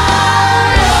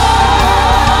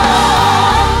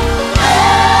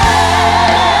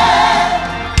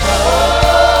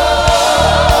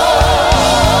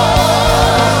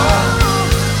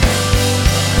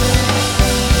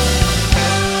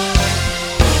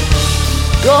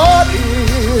 God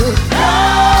is my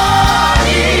God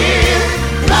is. God is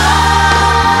my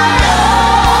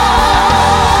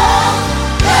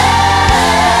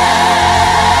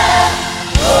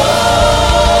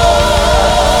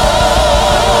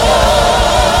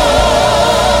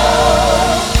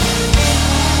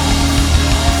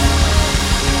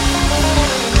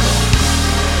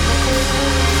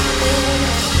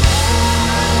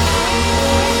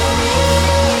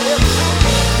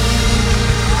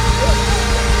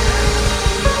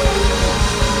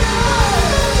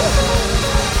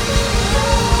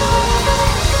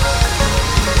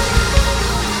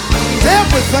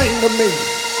everything to me.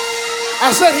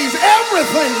 I said he's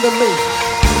everything to me.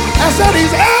 I said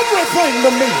he's everything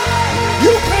to me.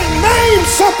 You can't name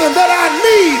something that I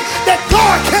need that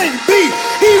God can't be.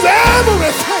 He's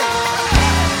everything.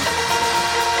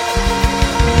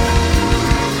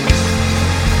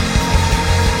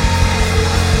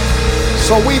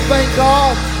 So we thank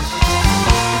God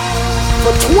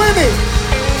for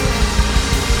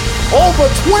over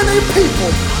 20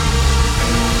 people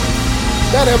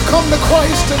that have come to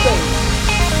Christ today.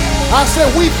 I said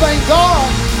we thank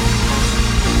God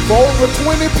for over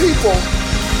 20 people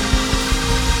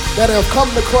that have come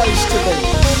to Christ today.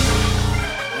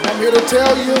 And I'm here to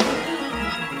tell you,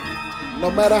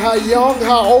 no matter how young,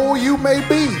 how old you may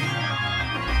be,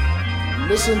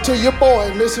 listen to your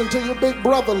boy, listen to your big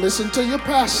brother, listen to your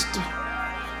pastor.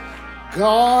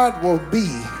 God will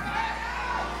be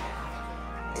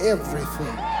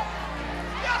everything.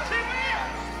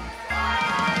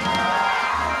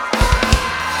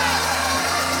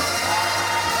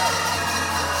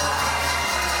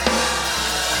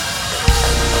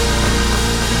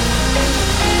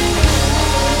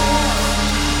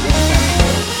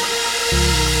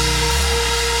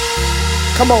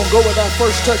 Come on, go with our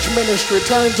First Touch Ministry.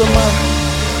 Turn to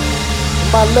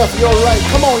my left, your right.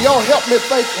 Come on, y'all help me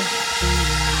thank him.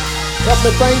 Help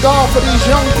me thank God for these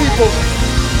young people.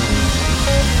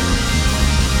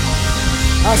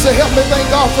 I said, help me thank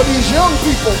God for these young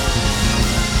people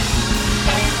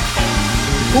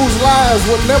whose lives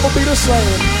will never be the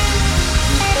same.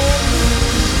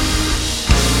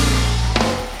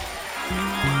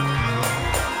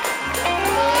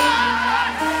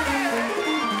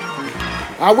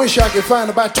 I wish I could find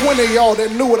about 20 of y'all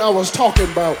that knew what I was talking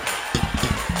about.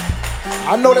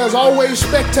 I know there's always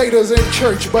spectators in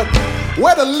church, but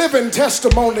where the living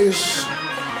testimonies?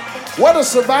 Where the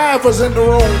survivors in the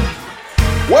room?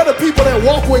 Where the people that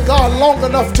walk with God long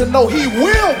enough to know he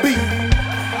will be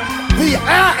the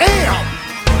I am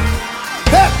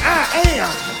that I am.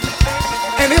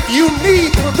 And if you need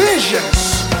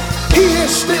provisions, he is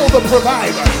still the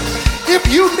provider. If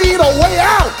you need a way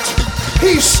out,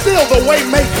 he's still the way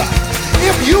maker.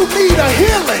 If you need a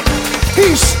healing,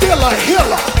 he's still a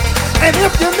healer. And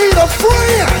if you need a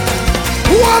friend,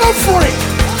 what a friend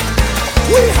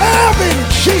we have in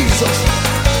Jesus.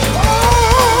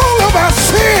 All of our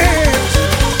sins.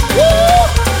 Woo!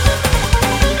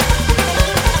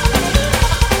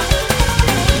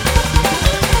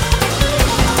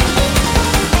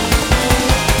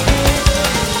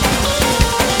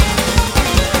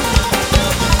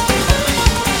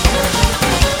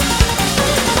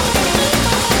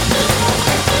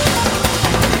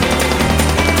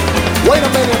 Wait a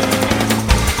minute.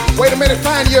 Wait a minute.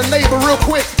 Find your neighbor real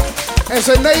quick and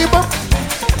say, neighbor,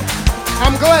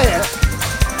 I'm glad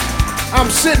I'm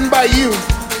sitting by you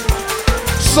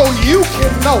so you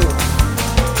can know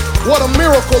what a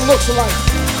miracle looks like.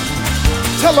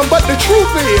 Tell them, but the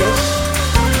truth is,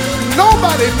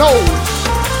 nobody knows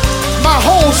my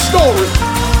whole story.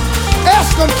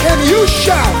 Ask them, can you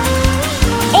shout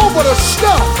over the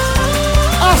stuff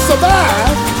I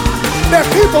survived that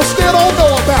people still don't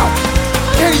know about?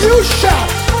 Can you shout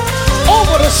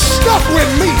over the stuff with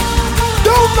me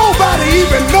don't nobody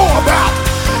even know about?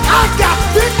 I got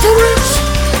victories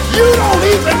you don't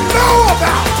even know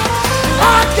about.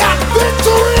 I got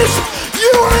victories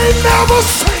you ain't never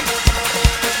seen.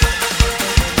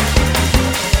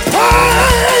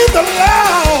 Praise the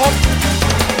Lord.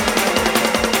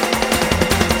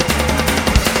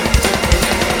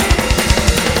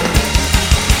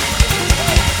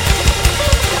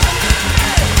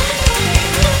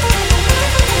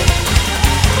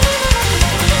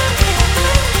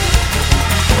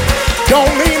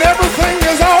 Don't mean everything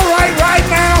is all right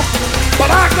now,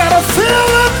 but I got a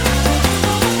feeling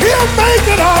he'll make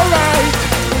it all right.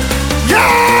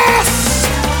 Yes,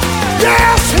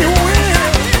 yes, he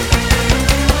will.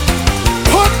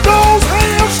 Put those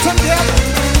hands together.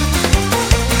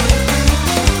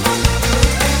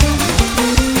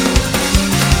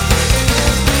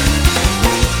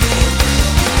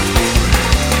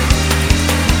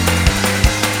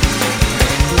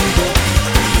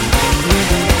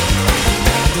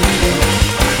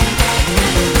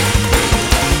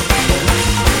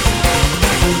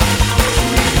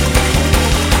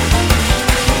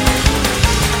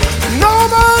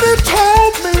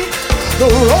 The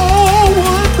road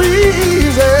would be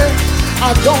easy.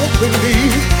 I don't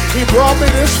believe he brought me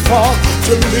this far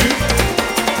to leave.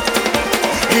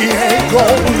 He ain't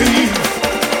gonna leave.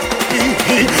 He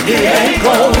ain't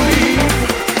gonna leave.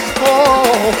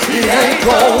 Oh, he ain't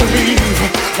gonna leave.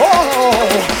 Oh,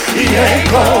 he ain't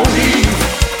gonna leave.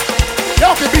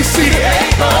 Y'all can be seated.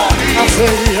 I say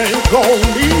he ain't gonna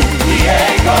leave. He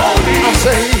ain't gonna leave. I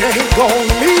say he ain't gonna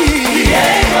leave. He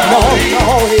ain't gonna leave.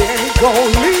 No, he ain't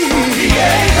gonna leave.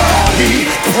 He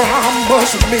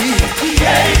promised me he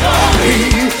ain't gonna leave.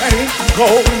 He ain't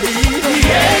gonna leave.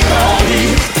 He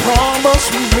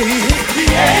promised me he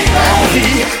ain't gonna leave.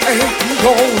 He ain't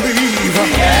gonna leave.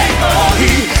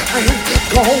 He ain't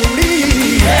gonna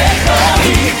leave.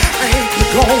 He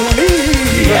ain't gonna leave.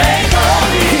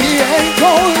 He ain't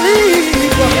gonna leave.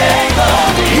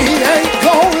 He ain't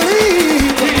gonna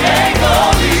leave.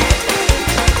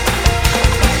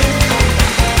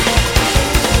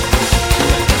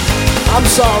 I'm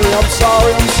sorry.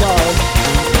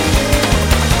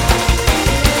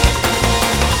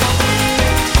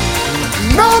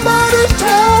 Nobody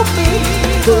told me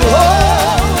the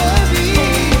road would be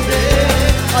easy.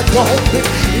 I don't think.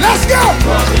 Let's go.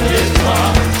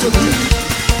 To leave.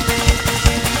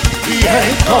 He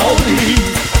ain't gonna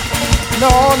leave.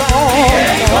 No. He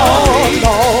ain't gonna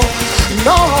leave.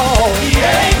 No. He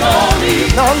ain't gonna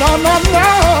leave. No.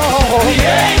 He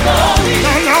ain't gonna leave. No. He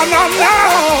ain't gonna leave.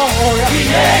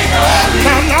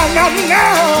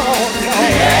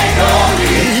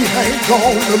 He ain't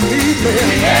gonna leave me.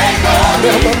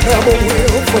 Never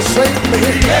will forsake me.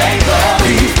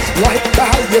 He's right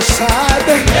by your side.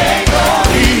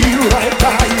 He's right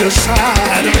by your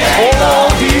side. Oh,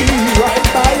 he's right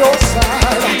by your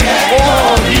side.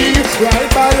 Oh, he's right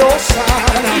by your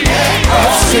side.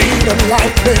 I've seen the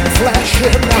lightning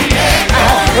flashing.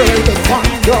 I've heard the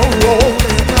thunder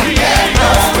rolling.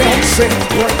 I've felt sin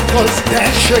breakers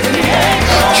dashing,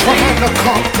 trying to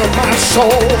conquer my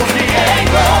soul.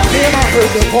 Then I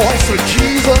heard the voice of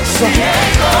Jesus.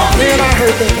 Then I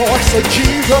heard the voice of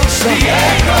Jesus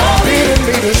bidding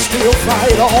me to still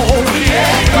fight on. He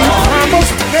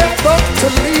promised never to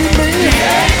leave me.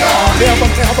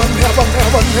 Never.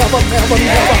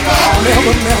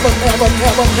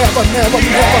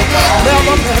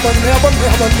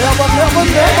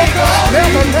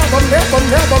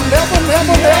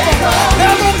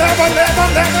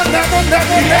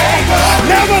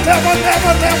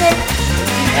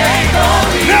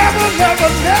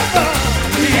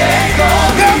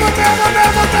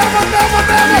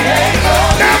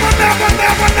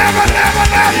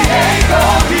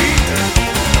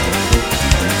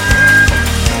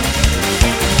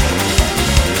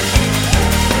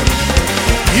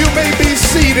 You may be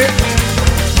seated.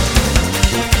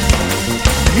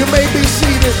 You may be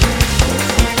seated.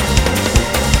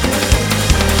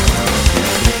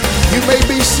 You may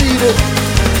be seated.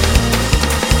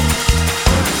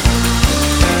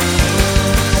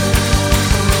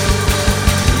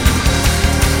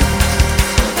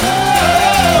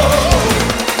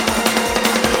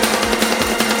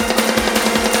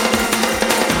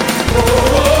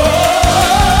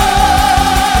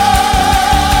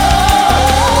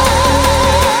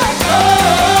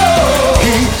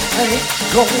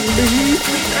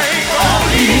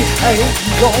 leave. He ain't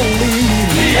gonna leave.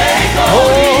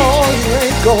 Oh, he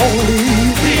ain't gonna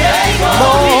leave.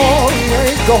 No, he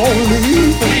ain't gonna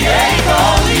leave.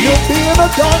 You'll be in a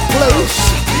dark place.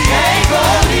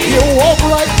 He'll walk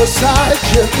right beside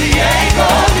you.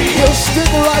 He'll stick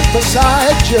right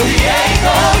beside you.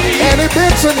 Annie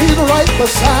Benson, he's right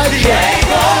beside you.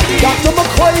 Dr.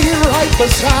 McQuay, he's right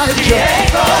beside you.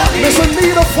 Miss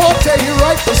Anita Forte, he's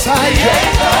right beside you.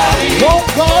 Won't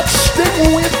God stick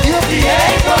with you?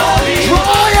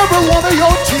 Dry every one of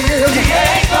your tears.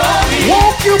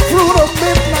 Walk you through the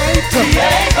midnight.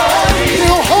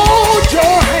 He'll hold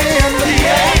your hand.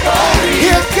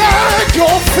 He'll guide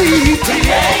your feet.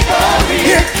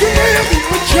 He'll give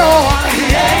you joy.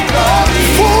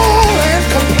 Full and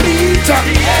complete.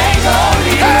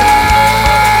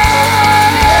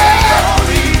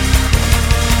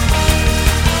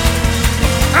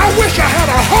 I wish I had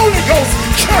a Holy Ghost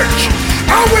church.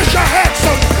 I wish I had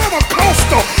some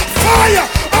Pentecostal fire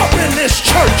up in this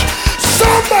church.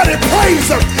 Somebody praise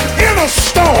him in a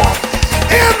storm,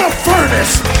 in the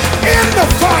furnace, in the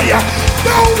fire.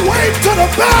 Don't wait till the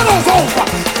battle's over,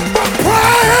 but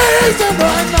praise him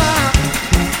right now.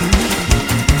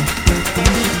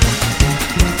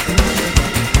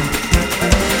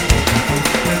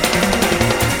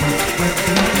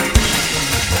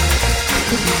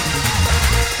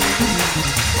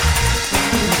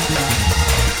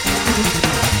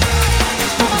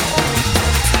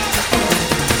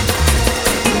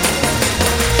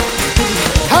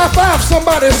 High five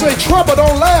somebody, say trouble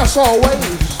don't last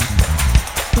always.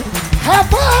 High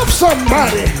five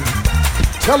somebody,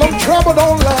 tell them trouble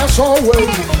don't last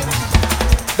always.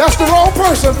 That's the wrong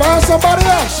person, find somebody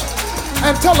else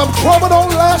and tell them trouble don't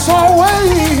last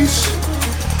always.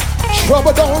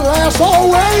 Trouble don't last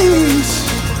always.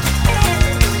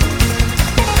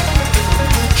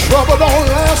 Trouble don't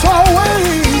last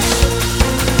always.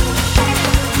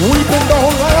 Weeping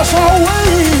don't last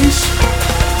always.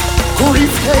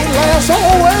 Grief can't last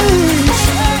always.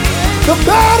 The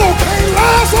battle can't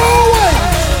last always.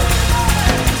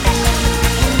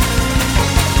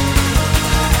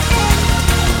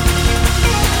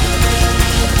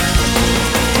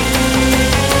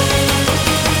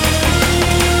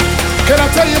 Can I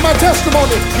tell you my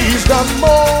testimony? He's done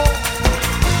more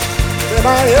than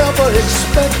I ever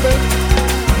expected.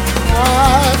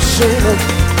 I've seen it.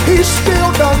 He's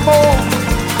still done more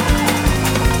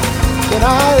than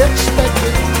I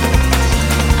expected.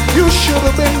 You should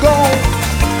have been gone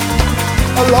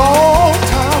a long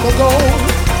time ago.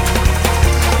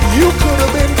 You could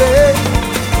have been dead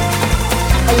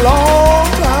a long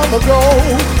time ago.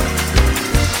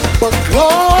 But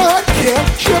God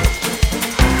kept you.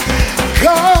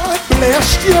 God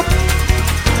blessed you.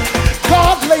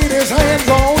 God laid his hands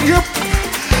on you.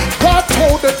 God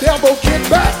told the devil, get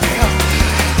back.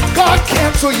 God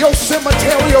canceled your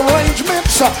cemetery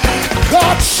arrangements.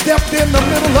 God stepped in the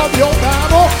middle of your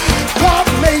battle. God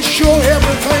made sure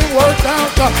everything worked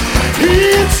out.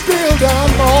 He's still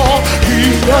done more.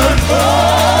 He's done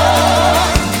more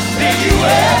than you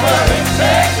ever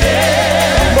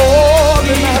expected. More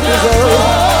than I deserve.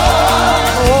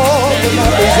 More than I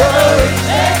deserve.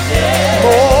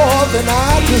 More than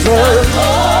I deserve.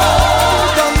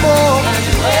 He's done more.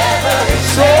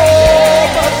 So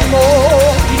much more.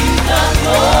 So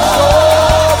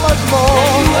much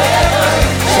more.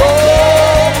 So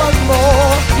much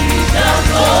more.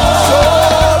 So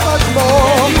much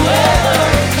more.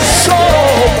 So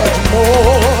much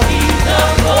more.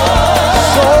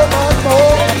 So much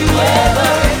more.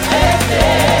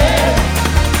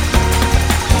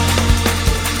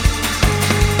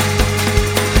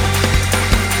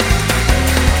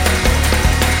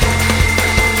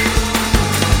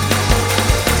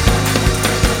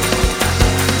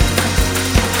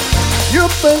 You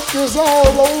think it's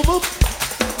all over?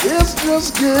 It's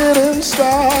just getting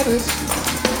started.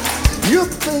 You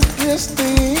think it's the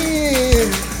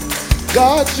end?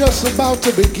 God's just about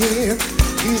to begin.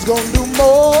 He's gonna do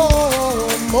more,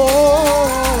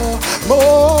 more,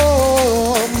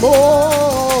 more,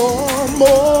 more,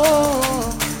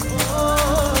 more.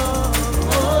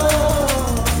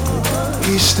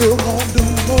 He's still gonna do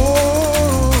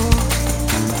more.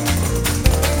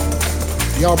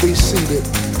 Y'all be seated.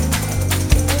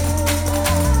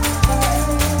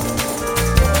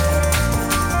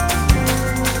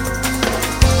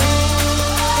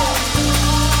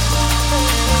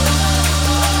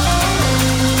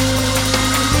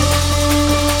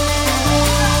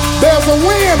 There's a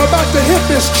wind about to hit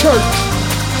this church.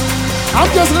 I'm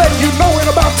just letting you know in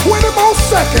about 20 more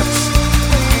seconds.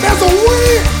 There's a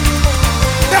wind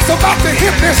that's about to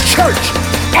hit this church.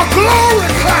 A glory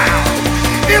cloud.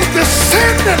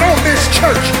 dependent on this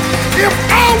church. If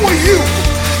I were you,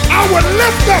 I would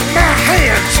lift up my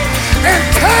hands and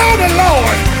tell the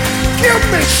Lord, give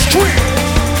me strength,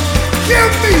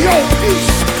 give me your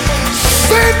peace,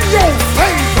 send your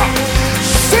favor,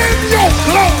 send your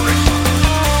glory.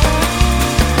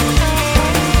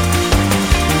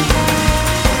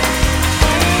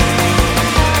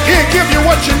 He'll give you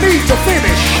what you need to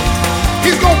finish.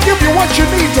 He's going to give you what you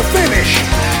need to finish.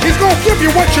 He's going to give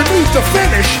you what you need to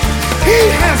finish. He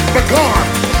has begun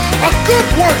a good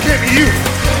work in you,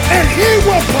 and he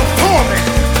will perform it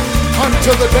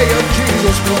until the day of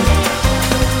Jesus Christ.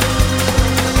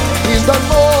 He's done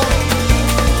more.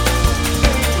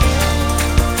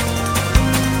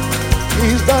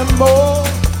 He's done more.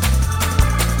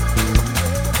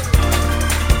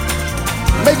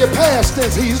 Make it past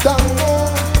tense. He's done more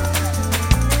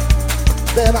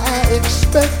than I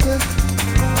expected.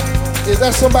 Is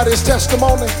that somebody's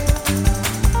testimony?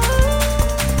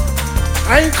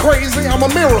 I ain't crazy, I'm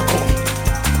a miracle.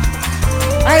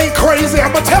 I ain't crazy,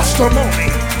 I'm a testimony.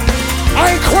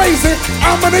 I ain't crazy,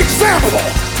 I'm an example.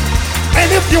 And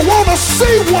if you want to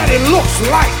see what it looks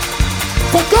like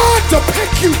for God to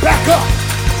pick you back up,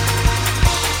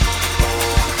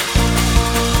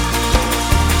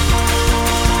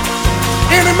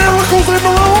 any miracles in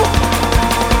the room?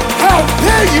 How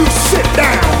dare you sit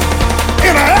down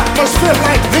in an atmosphere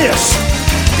like this?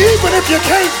 Even if you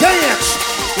can't dance,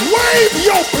 wave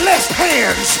your blessed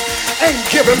hands and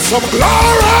give him some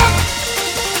glory.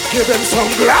 Give him some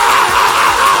glory.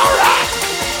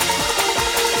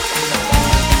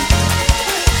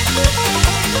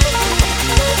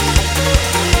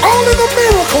 Only the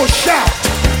miracles shout.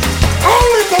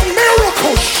 Only the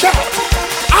miracles shout.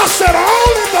 I said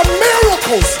only the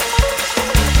miracles.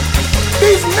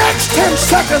 These next 10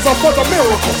 seconds are for the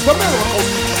miracles, the miracles,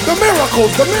 the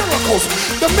miracles, the miracles,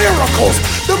 the miracles,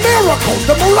 the miracles,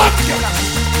 the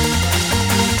miraculous.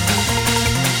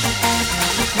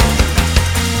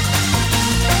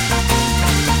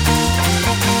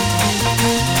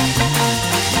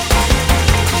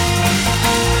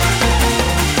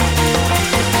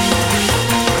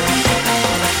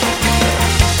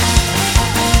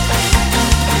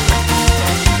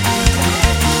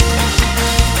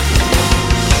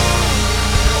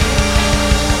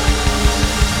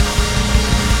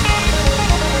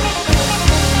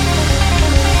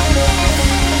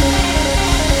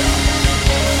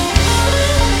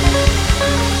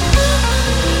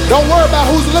 Don't worry about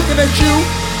who's looking at you.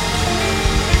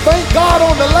 Thank God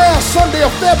on the last Sunday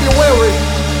of February,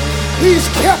 he's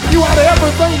kept you out of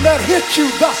everything that hit you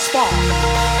thus far.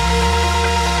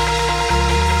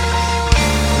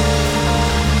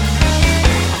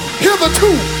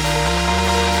 Hitherto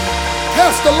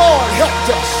has the Lord helped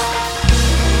us.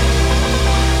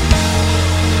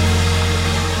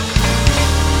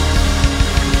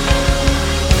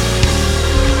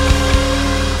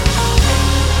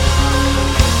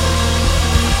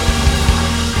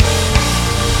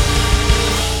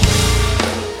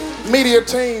 Media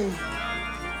team,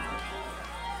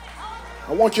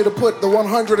 I want you to put the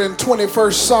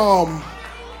 121st Psalm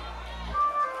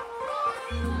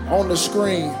on the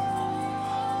screen.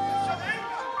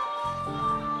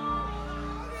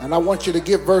 And I want you to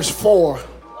get verse 4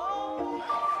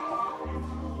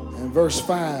 and verse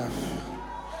 5.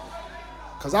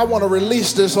 Because I want to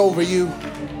release this over you.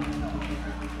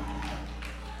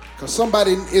 Because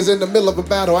somebody is in the middle of a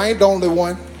battle. I ain't the only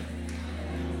one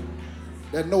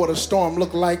that know what a storm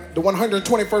looked like. The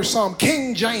 121st Psalm,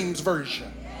 King James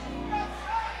Version.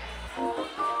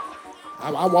 I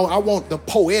want the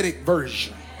poetic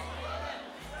version.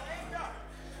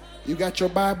 You got your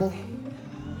Bible?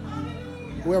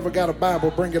 Whoever got a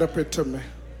Bible, bring it up here to me.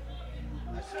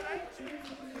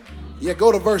 Yeah,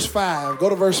 go to verse 5. Go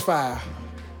to verse 5.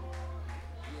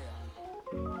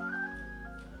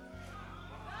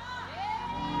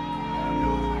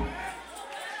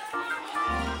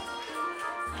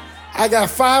 I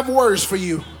got 5 words for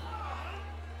you.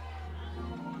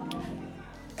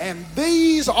 And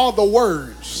these are the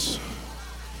words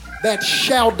that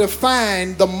shall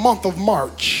define the month of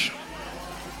March.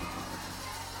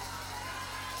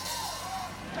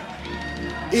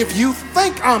 If you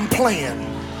think I'm playing,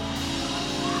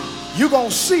 you're going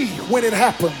to see when it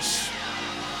happens.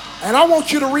 And I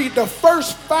want you to read the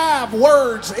first 5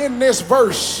 words in this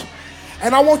verse.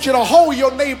 And I want you to hold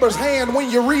your neighbor's hand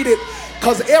when you read it,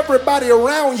 because everybody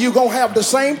around you gonna have the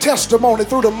same testimony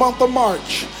through the month of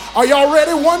March. Are y'all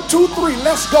ready? 1, 2, 3,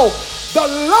 let's go. The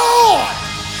Lord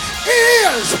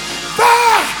is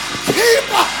thy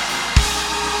keeper.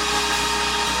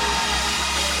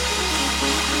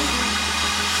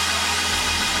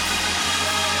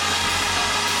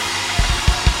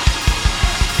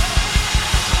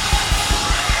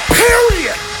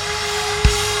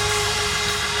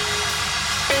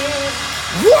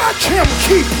 Watch him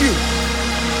keep you.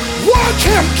 Watch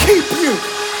him keep you.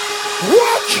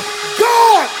 Watch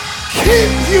God keep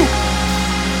you.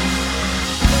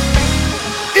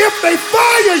 If they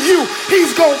fire you,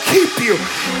 he's going to keep you.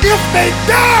 If they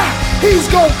die, he's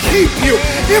going to keep you.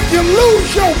 If you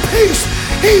lose your peace,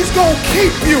 he's going to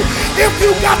keep you. If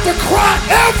you got to cry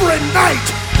every night,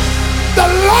 the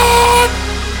Lord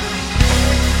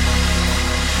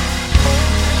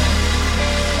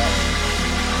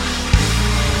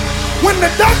when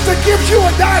the doctor gives you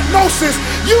a diagnosis,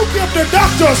 you give the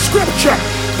doctor a scripture.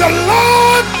 The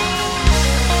Lord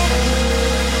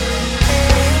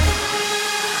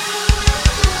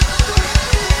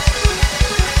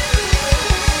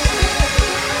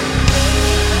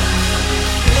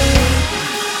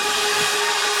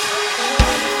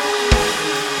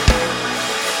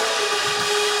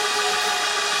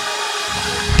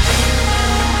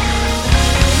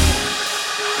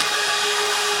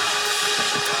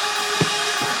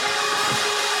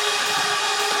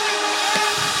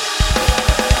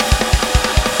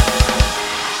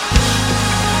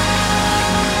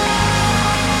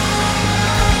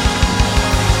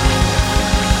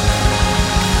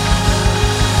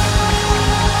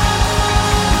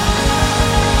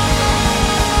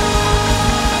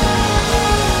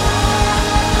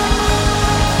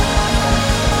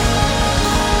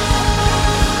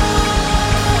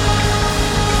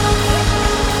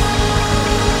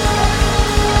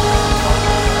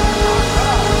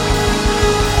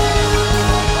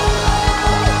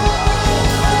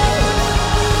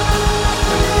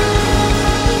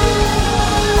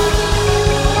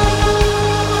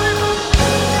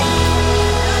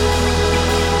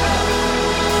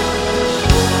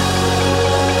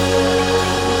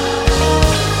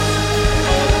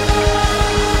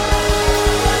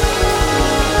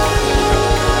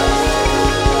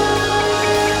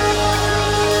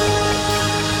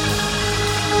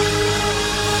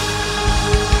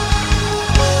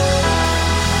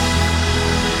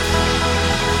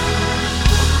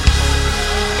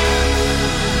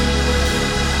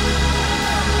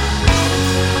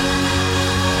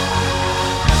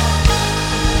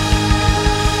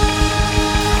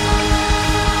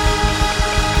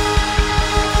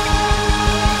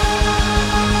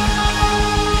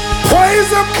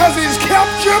because he's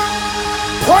kept you.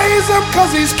 Praise him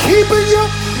because he's keeping you.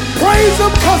 Praise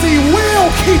him because he will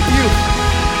keep you.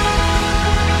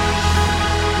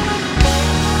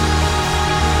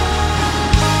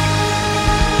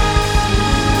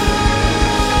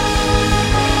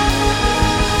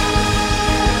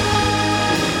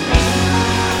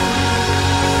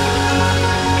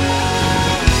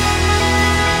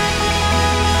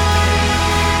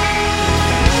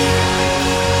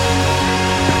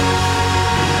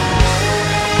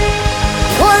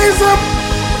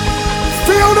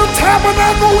 Fill the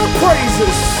tabernacle with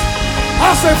praises.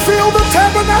 I said, fill the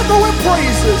tabernacle with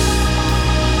praises.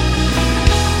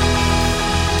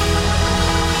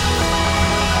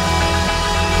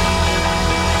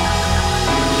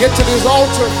 Get to this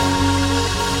altar.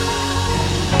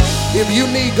 If you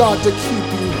need God to keep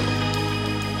you,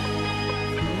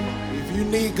 if you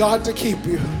need God to keep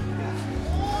you,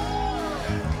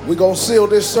 we're going to seal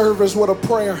this service with a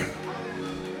prayer.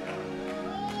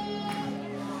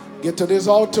 Get to this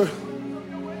altar.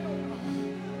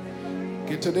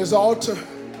 Get to this altar.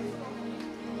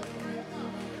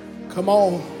 Come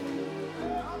on.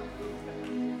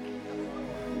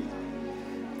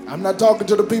 I'm not talking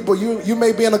to the people. You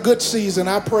may be in a good season.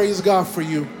 I praise God for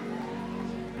you.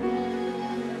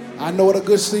 I know what a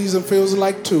good season feels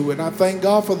like too, and I thank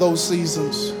God for those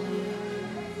seasons.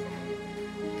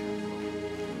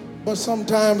 But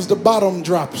sometimes the bottom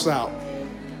drops out.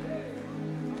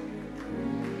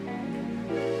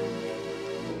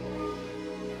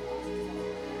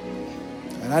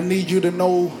 And I need you to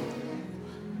know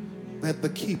that the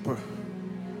keeper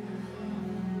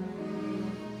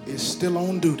is still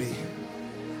on duty.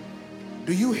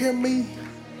 Do you hear me?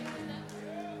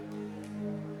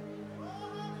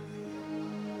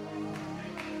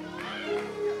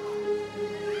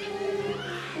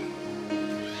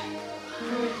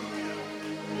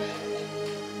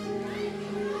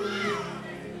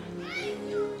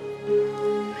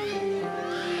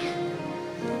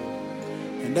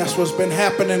 And that's what's been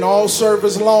happening all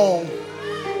service long.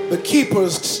 The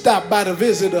keepers stop by to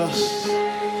visit us.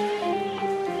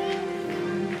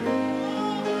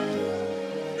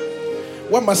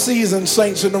 What my seasoned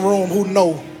saints in the room who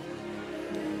know?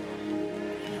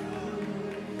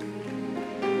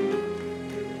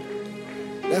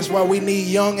 That's why we need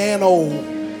young and old.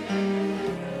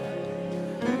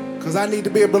 Because I need to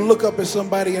be able to look up at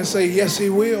somebody and say, yes, he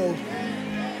will.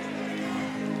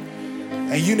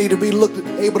 And you need to be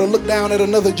able to look down at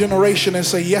another generation and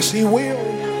say, yes, he will.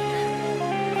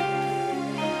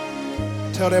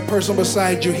 Tell that person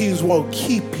beside you, he will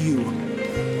keep you.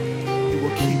 He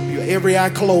will keep you. Every eye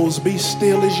closed, be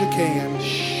still as you can.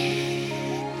 Shh.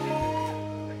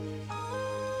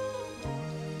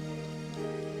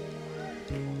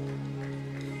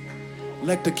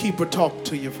 Let the keeper talk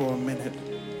to you for a minute.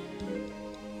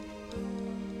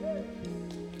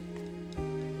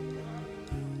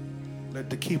 Let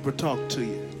the keeper talk to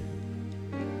you.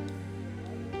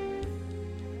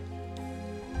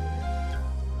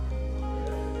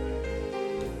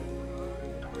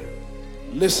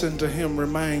 Listen to him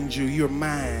remind you, you're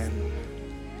mine.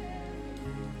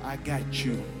 I got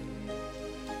you.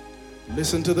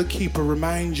 Listen to the keeper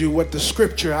remind you what the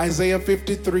scripture, Isaiah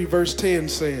 53 verse 10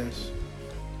 says.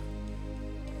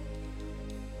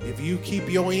 If you keep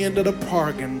your end of the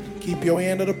bargain, keep your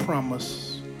end of the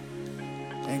promise,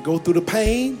 and go through the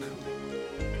pain,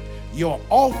 your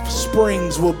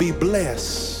offsprings will be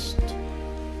blessed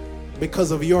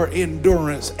because of your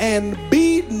endurance. And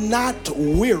be not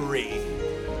weary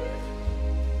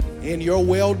in your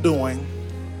well-doing,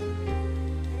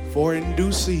 for in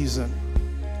due season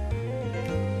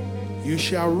you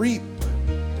shall reap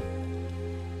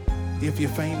if you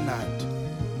faint not.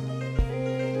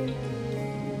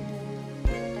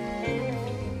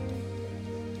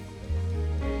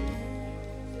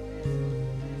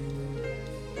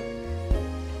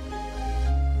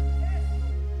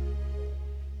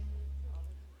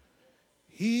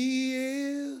 He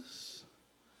is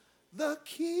the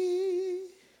keeper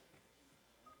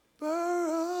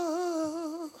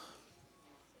of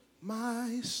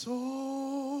my soul,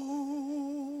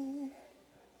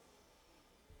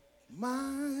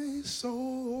 my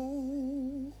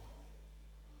soul.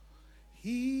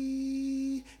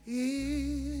 He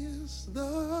is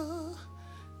the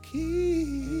keeper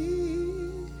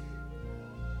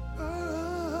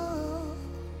of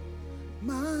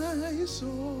my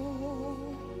soul,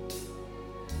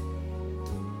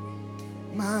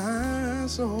 my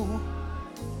soul.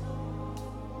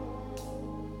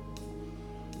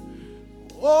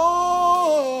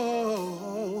 Oh,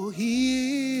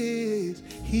 he is.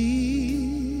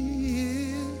 He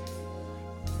is.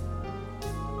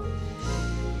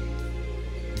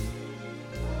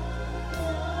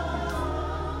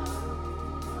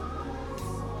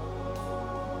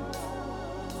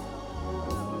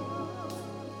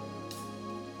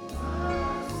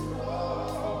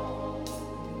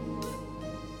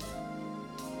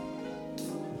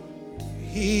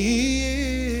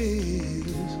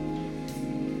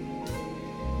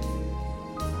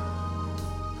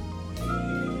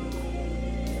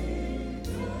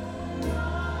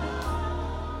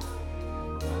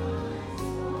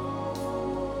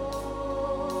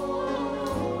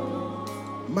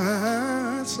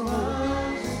 My soul.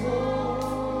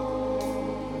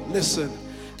 Listen,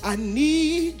 I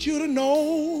need you to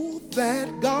know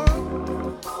that God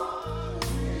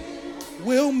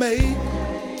will make,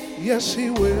 yes, he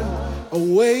will, a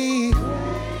way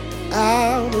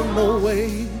out of no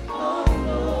way.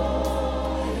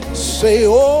 Say,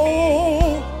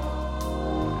 oh,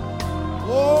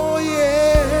 oh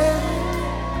yeah.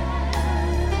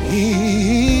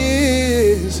 He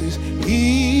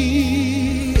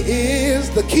is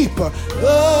the keeper.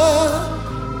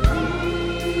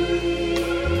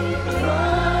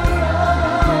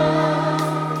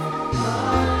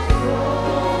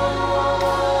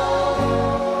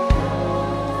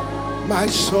 My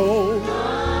soul.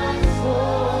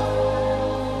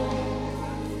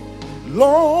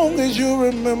 Long as you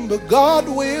remember, God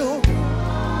will,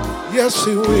 yes,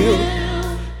 he will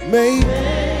make.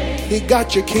 He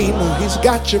got your kingdom, he's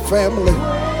got your family.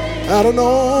 I don't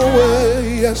know where,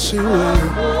 yes, he will.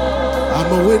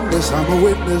 I'm a witness, I'm a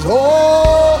witness.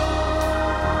 Oh,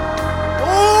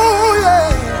 oh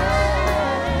yeah.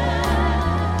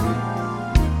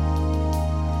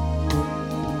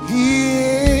 He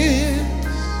is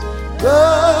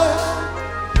the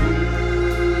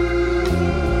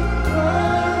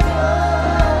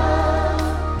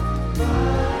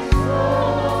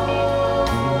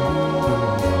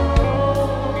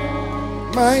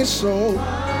my soul.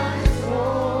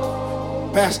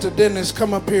 Pastor Dennis,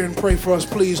 come up here and pray for us,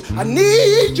 please. I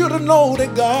need you to know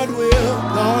that God will,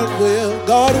 God will,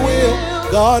 God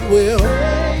will, God will.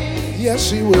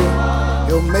 Yes, he will.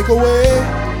 He'll make a way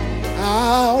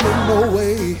out of no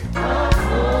way.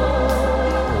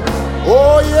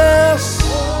 Oh, yes.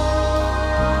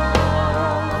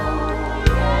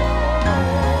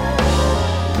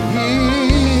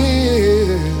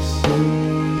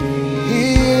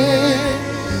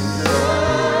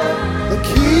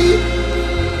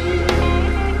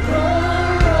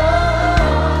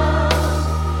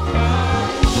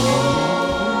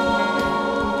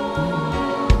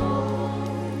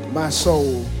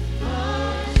 soul.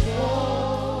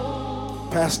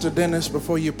 Pastor Dennis,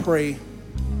 before you pray,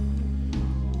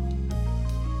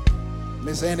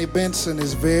 Miss Annie Benson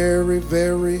is very,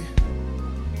 very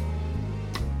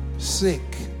sick.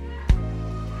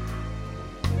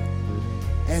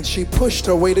 And she pushed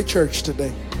her way to church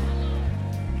today.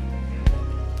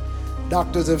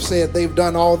 Doctors have said they've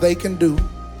done all they can do.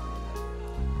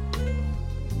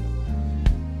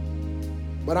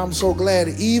 But I'm so glad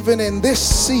even in this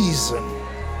season,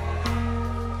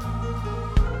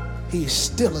 He's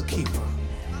still a keeper.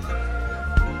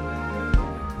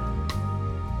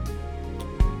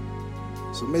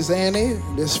 So Miss Annie,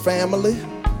 this family,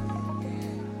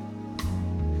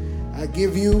 I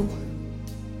give you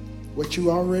what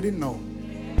you already know.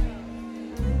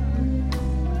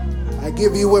 I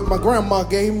give you what my grandma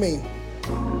gave me.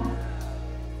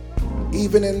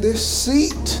 Even in this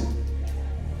seat,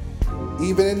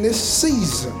 even in this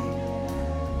season,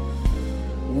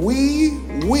 we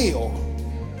will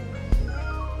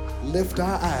lift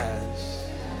our eyes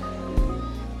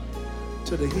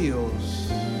to the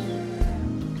hills,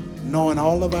 knowing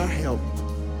all of our help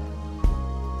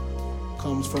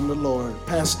comes from the Lord.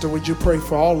 Pastor, would you pray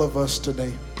for all of us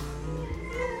today?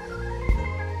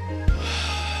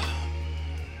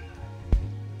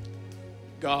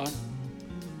 God,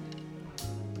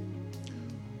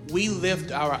 we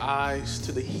lift our eyes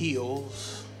to the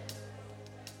hills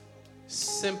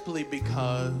simply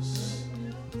because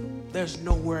there's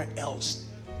nowhere else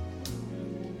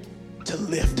to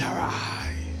lift our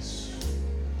eyes.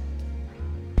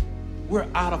 We're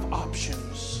out of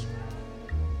options.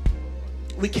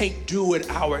 We can't do it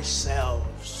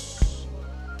ourselves.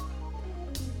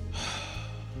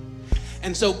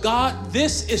 And so, God,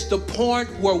 this is the point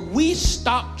where we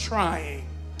stop trying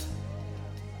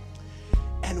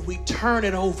and we turn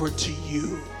it over to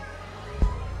you.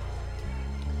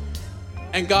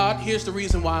 And God, here's the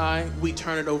reason why we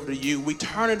turn it over to you. We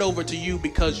turn it over to you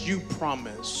because you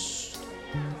promised.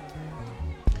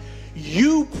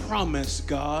 You promised,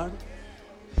 God,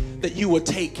 that you would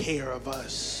take care of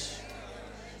us.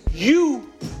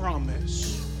 You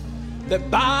promised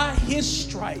that by his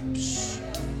stripes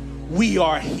we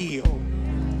are healed.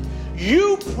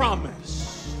 You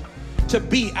promise to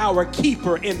be our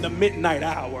keeper in the midnight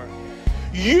hour.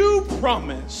 You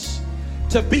promise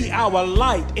to be our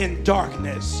light in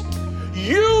darkness.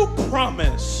 You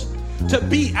promise to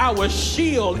be our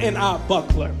shield and our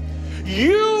buckler.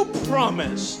 You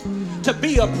promise to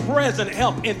be a present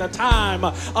help in the time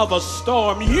of a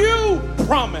storm. You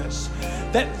promise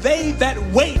that they that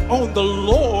wait on the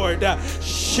Lord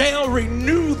shall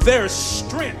renew their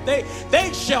strength.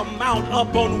 They shall mount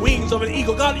up on wings of an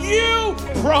eagle. God, you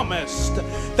promised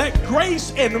that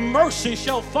grace and mercy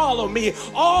shall follow me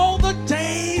all the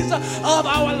days of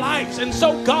our lives. And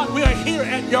so, God, we are here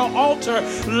at your altar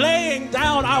laying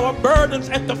down our burdens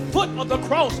at the foot of the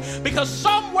cross because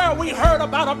somewhere we heard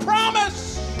about a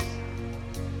promise.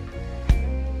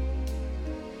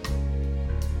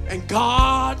 And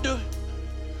God,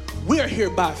 we are here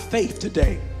by faith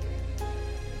today.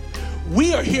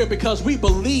 We are here because we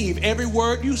believe every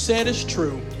word you said is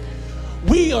true.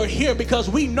 We are here because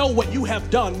we know what you have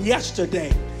done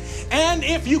yesterday. And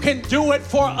if you can do it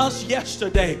for us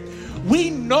yesterday, we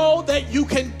know that you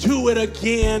can do it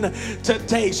again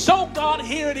today. So God,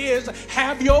 here it is.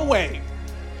 Have your way.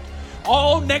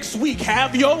 All next week,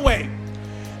 have your way.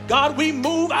 God, we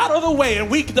move out of the way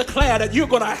and we declare that you're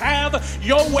going to have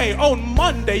your way on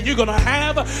Monday. You're going to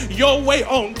have your way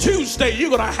on Tuesday. You're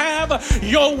going to have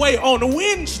your way on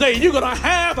Wednesday. You're going to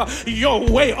have your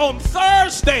way on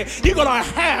Thursday. You're going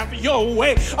to have your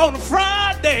way on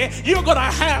Friday. You're going to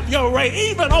have your way.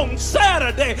 Even on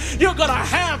Saturday, you're going to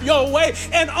have your way.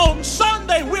 And on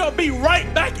Sunday, we'll be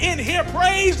right back in here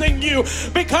praising you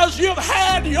because you've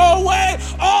had your way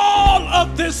all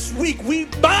of this week. We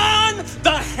bind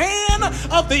the hand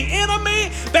of the enemy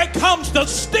that comes to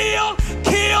steal,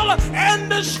 kill, and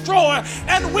destroy.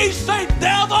 And we say,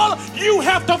 devil, you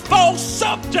have to fall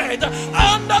subject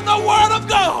under the word of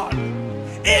God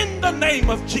in the name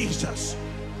of Jesus.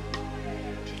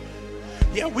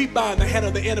 Yeah, we bind the hand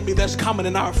of the enemy that's coming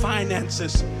in our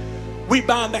finances. We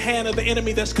bind the hand of the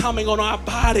enemy that's coming on our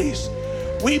bodies.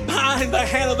 We bind the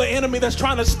hand of the enemy that's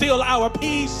trying to steal our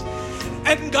peace.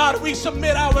 And God, we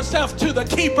submit ourselves to the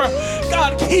keeper.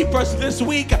 God, keep us this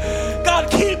week.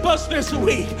 God, keep us this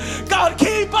week. God,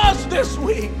 keep us this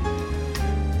week.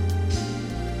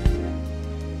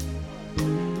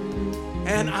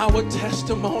 And our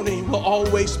testimony will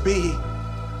always be,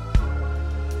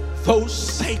 though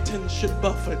Satan should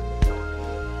buffet,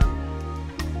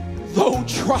 though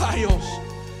trials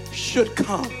should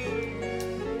come,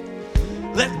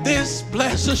 Let this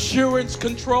blessed assurance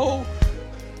control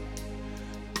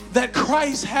that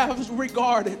Christ have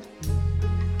regarded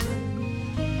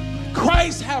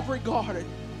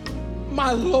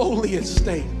my lowly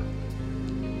estate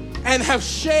and have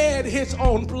shed his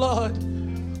own blood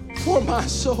for my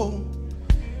soul.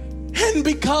 And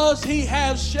because he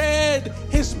has shed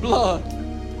his blood,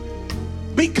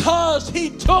 because he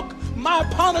took my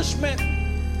punishment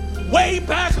way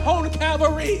back on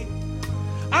Calvary,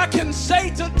 I can say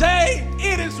today,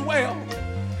 it is well.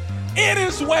 It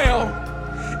is well.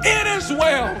 It is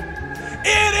well.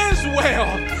 It is well.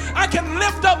 I can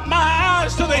lift up my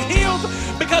eyes to the hills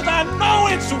because I know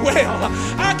it's well.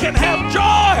 I can have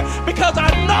joy because I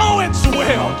know it's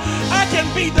well. I can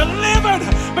be delivered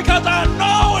because I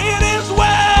know it is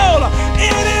well.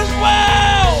 It is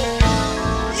well.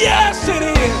 Yes, it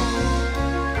is.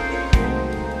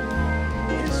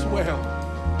 It's well.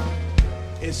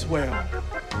 It's well.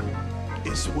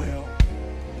 It's well.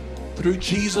 Through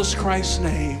Jesus Christ's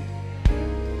name,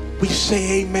 we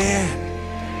say amen.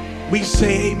 We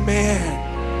say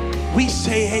amen. We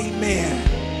say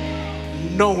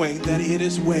amen, knowing that it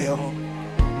is well.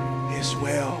 It's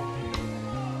well.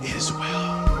 It's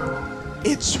well.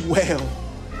 It's well.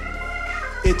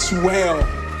 It's well.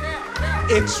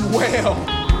 It's well.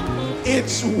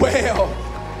 It's well.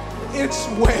 It's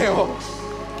well.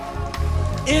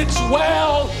 It's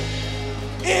well.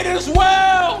 It is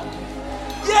well.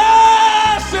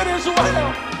 Yes, it is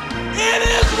well. It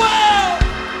is well.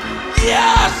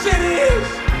 Yes, it is.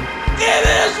 It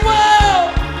is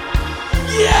well.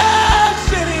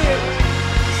 Yes, it is.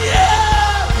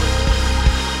 Yes.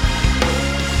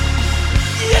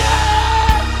 Yes.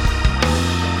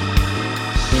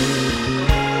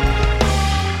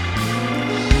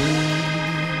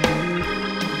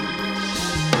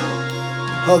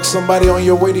 Hug somebody on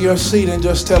your way to your seat and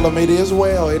just tell them it is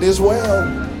well. It is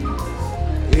well.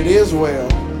 It is well.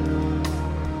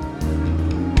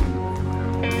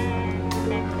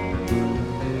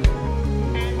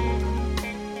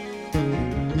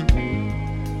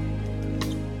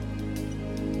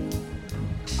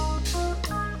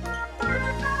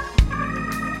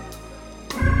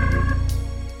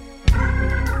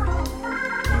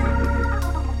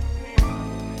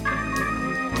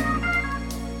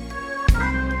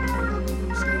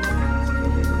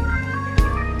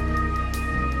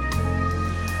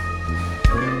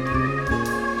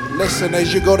 Listen,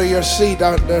 as you go to your seat,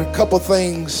 there are a couple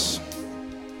things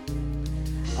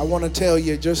I want to tell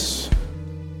you.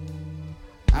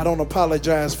 I don't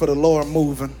apologize for the Lord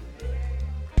moving.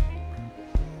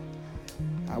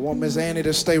 I want Miss Annie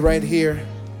to stay right here.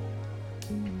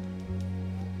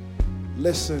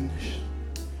 Listen,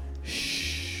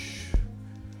 shh.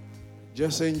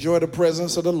 Just enjoy the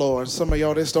presence of the Lord. Some of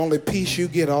y'all, that's the only peace you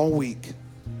get all week.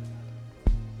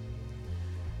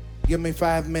 Give me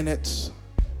 5 minutes.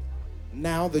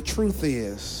 Now the truth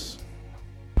is,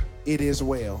 it is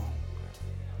well.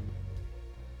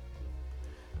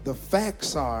 The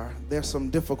facts are, there's some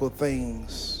difficult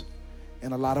things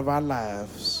in a lot of our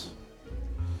lives.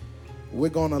 We're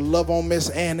going to love on Miss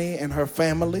Annie and her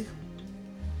family,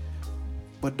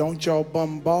 but don't y'all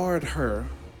bombard her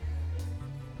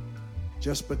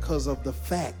just because of the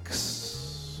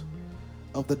facts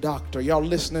of the doctor. Y'all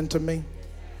listening to me?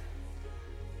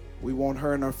 We want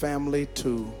her and her family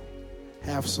to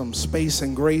have some space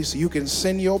and grace. You can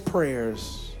send your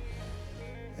prayers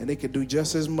and it could do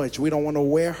just as much. We don't want to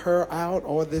wear her out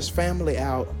or this family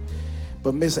out,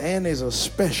 but Miss Annie is a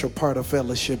special part of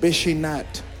fellowship, is she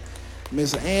not?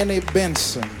 Miss Annie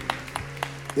Benson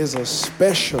is a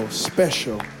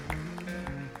special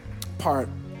part.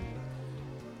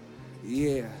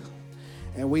 Yeah.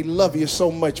 And we love you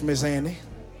so much, Miss Annie.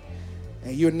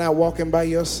 And you're not walking by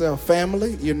yourself.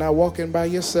 Family, you're not walking by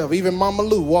yourself. Even Mama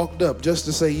Lou walked up just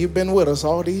to say, you've been with us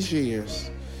all these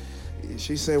years.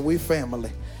 She said, we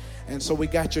family. And so we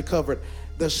got you covered.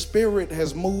 The Spirit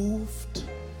has moved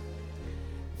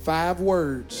 5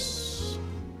 words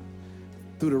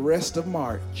through the rest of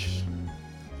March.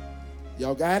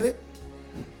 Y'all got it?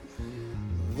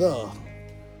 The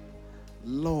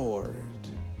Lord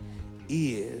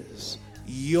is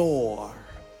your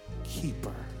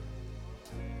keeper.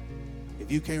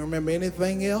 If you can't remember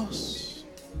anything else,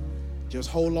 just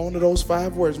hold on to those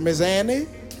 5 words. Miss Annie,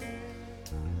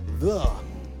 the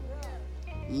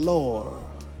Lord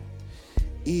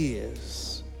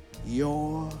is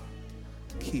your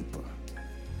keeper.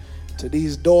 To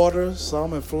these daughters,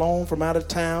 some have flown from out of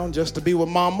town just to be with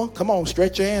mama. Come on,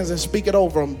 stretch your hands and speak it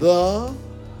over them. The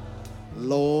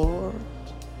Lord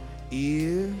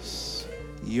is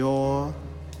your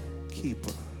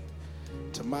keeper.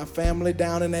 To my family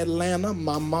down in Atlanta,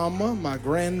 my mama, my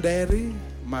granddaddy,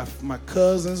 my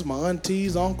cousins, my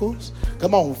aunties, uncles.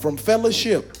 Come on, from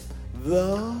Fellowship.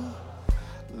 The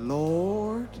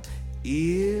Lord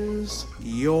is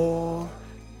your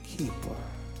keeper.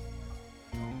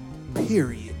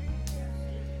 Period.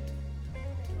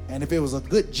 And if it was a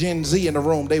good Gen Z in the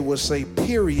room, they would say,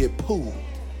 period, poo.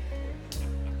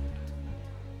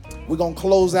 We're going to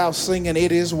close out singing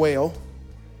It Is Well.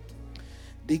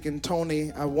 Deacon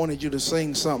Tony, I wanted you to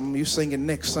sing something. You sing it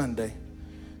next Sunday.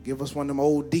 Give us one of them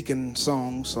old deacon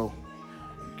songs. So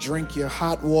drink your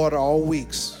hot water all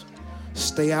weeks.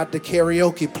 Stay out the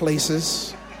karaoke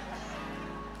places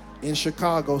in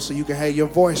Chicago so you can have your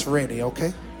voice ready,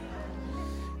 okay?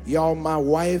 Y'all, my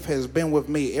wife has been with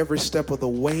me every step of the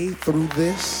way through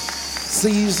this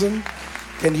season.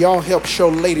 Can y'all help show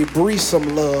Lady Bree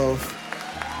some love?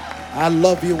 I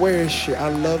love you. Where is she? I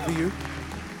love you.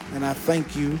 And I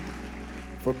thank you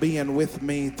for being with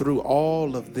me through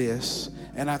all of this.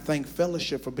 And I thank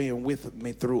Fellowship for being with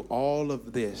me through all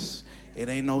of this. It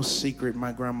ain't no secret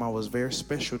my grandma was very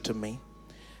special to me.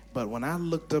 But when I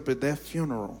looked up at that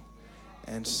funeral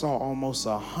and saw almost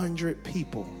 100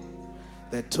 people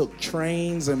that took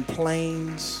trains and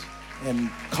planes and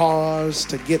cars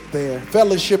to get there.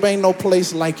 Fellowship ain't no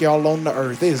place like y'all on the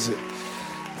earth, is it?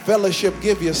 Fellowship,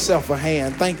 give yourself a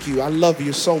hand. Thank you. I love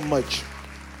you so much.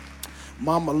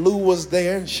 Mama Lou was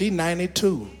there. She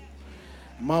 92.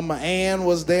 Mama Ann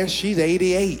was there. She's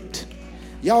 88.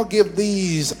 Y'all give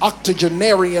these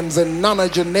octogenarians and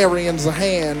nonagenarians a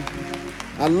hand.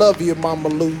 I love you, Mama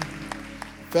Lou.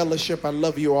 Fellowship, I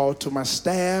love you all. To my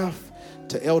staff,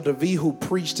 to Elder V, who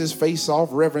preached his face off.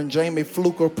 Reverend Jamie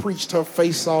Fluker preached her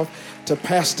face off. To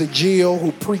Pastor Jill,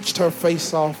 who preached her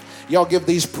face off. Y'all give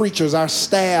these preachers, our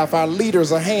staff, our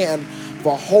leaders a hand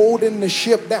for holding the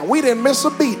ship down. We didn't miss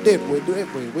a beat, did we?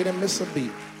 We didn't miss a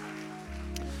beat.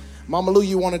 Mama Lou,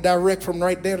 you want to direct from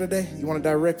right there today? You want to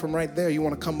direct from right there? You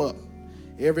want to come up?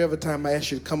 Every other time I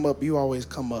ask you to come up, you always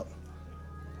come up.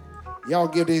 Y'all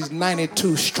give these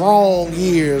 92 strong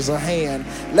years a hand.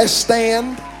 Let's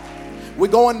stand. We're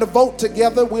going to vote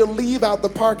together. We'll leave out the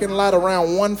parking lot around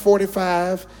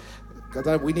 1:45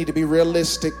 because we need to be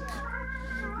realistic.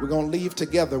 We're going to leave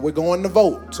together. We're going to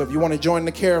vote. So if you want to join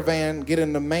the caravan, get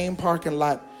in the main parking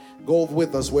lot, go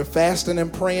with us. We're fasting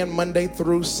and praying Monday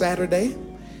through Saturday.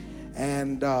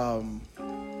 And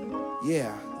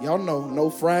yeah, y'all know, no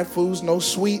fried foods, no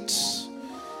sweets,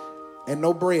 and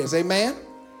no breads. Amen?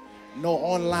 No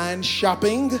online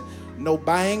shopping, no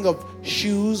buying of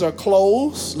shoes or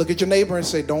clothes. Look at your neighbor and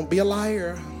say, don't be a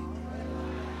liar.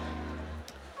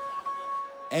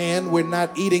 And we're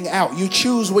not eating out. You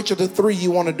choose which of the three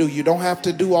you want to do. You don't have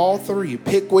to do all three.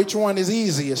 Pick which one is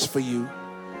easiest for you.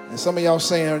 And some of y'all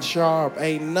saying, Sharp,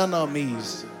 ain't none of them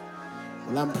easy.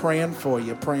 Well, I'm praying for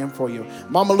you, praying for you.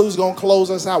 Mama Lou's going to close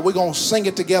us out. We're going to sing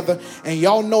it together. And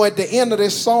y'all know at the end of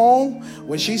this song,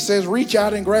 when she says reach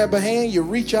out and grab a hand, you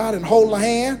reach out and hold a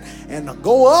hand and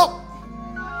go up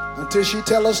until she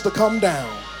tell us to come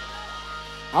down.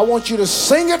 I want you to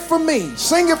sing it for me.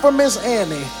 Sing it for Miss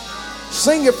Annie.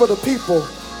 Sing it for the people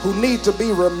who need to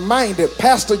be reminded.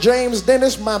 Pastor James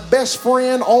Dennis, my best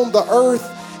friend on the earth.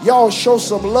 Y'all show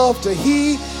some love to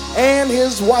he and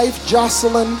his wife,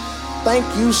 Jocelyn. Thank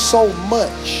you so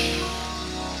much.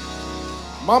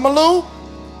 Mama Lou,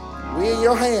 we in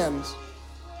your hands.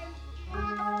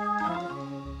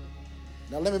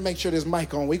 Now let me make sure this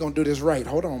mic on. We're going to do this right.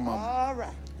 Hold on, Mama. All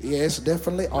right. Yeah, it's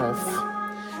definitely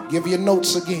off. Give your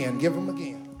notes again. Give them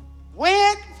again.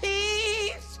 When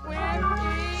peace, when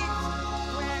peace,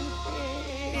 when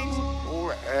peace,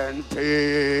 when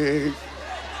peace.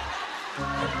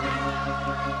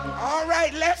 All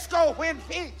right, let's go. When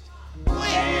peace.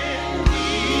 When peace.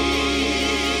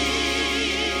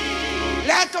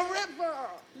 Like a river.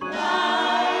 Like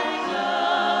a river.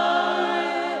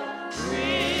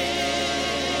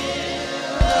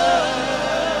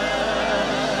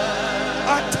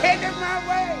 Attending my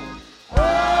way.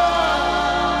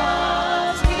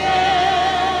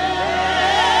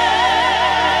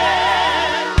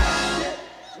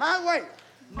 My way.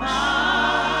 My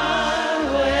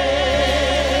way.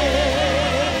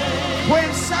 When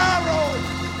sorrow,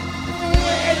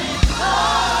 when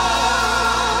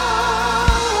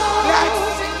like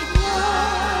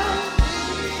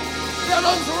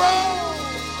billows roll.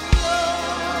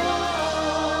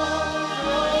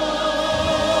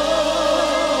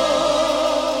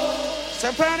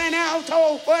 Soprano and alto,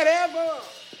 whatever.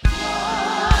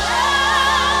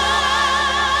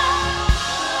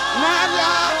 My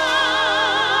Lord,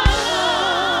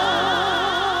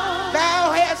 thou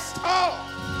hast taught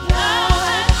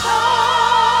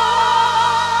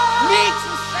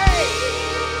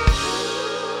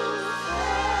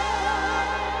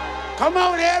Come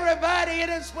on, everybody, it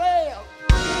is well.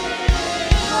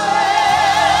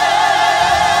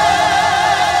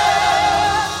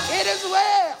 It is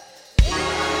well.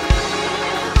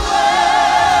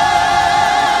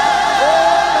 Oh,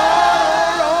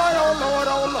 Lord, oh, Lord,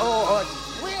 oh, Lord.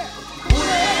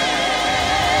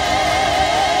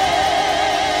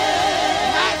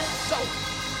 My soul.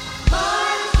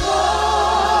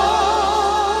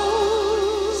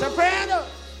 Soprano.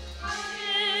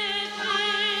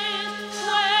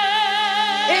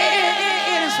 It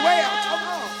is well. Come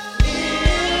on.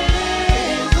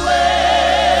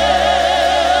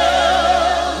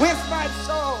 With my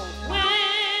soul.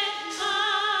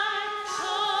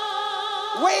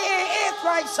 With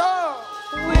my soul.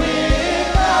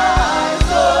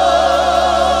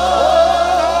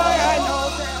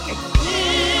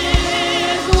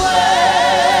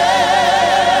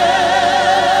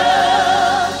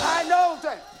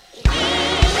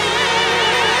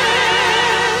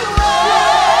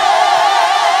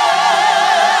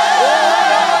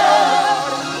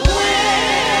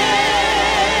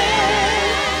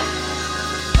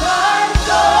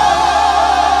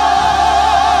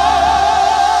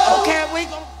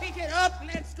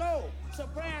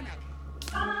 Soprano.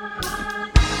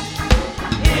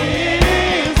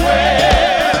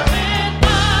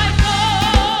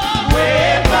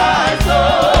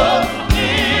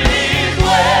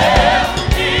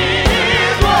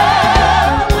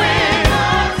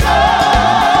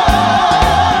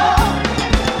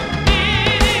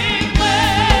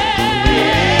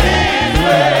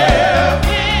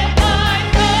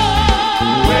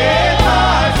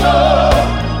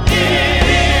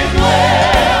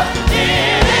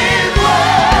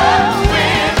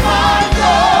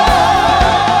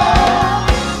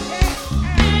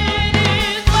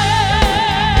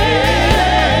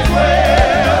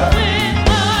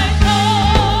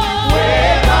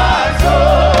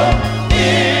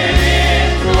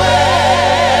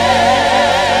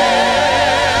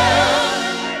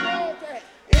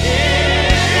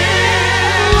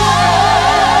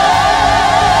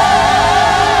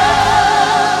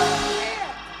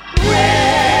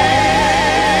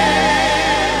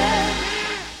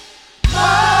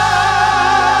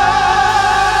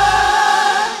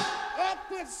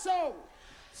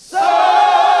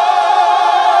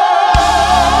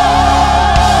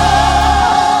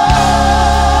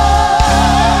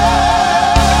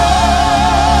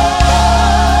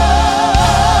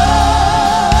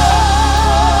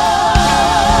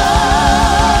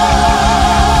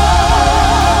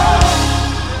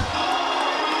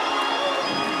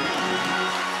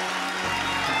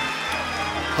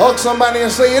 Hug somebody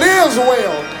and say, it is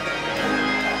well.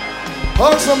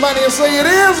 Hug somebody and say, it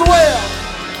is well.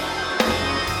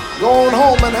 Go on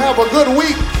home and have a good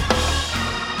week.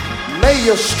 May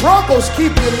your struggles keep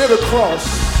you near the cross.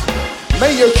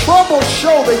 May your troubles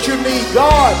show that you need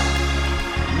God.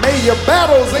 May your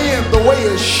battles end the way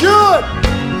it should.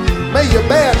 May your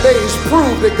bad days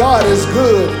prove that God is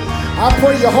good. I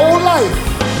pray your whole life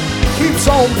keeps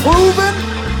on proving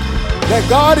that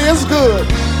God is good.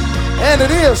 And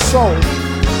it is so.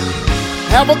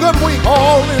 Have a good week.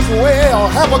 All is well.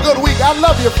 Have a good week. I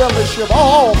love your fellowship.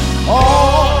 All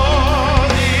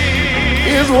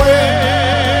is well.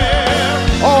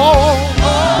 All is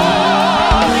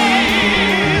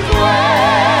well.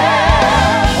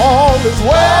 All is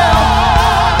well.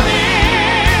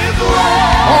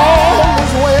 All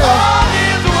is well.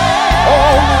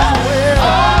 All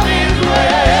is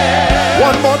well.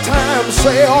 One more time.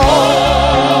 Say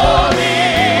all.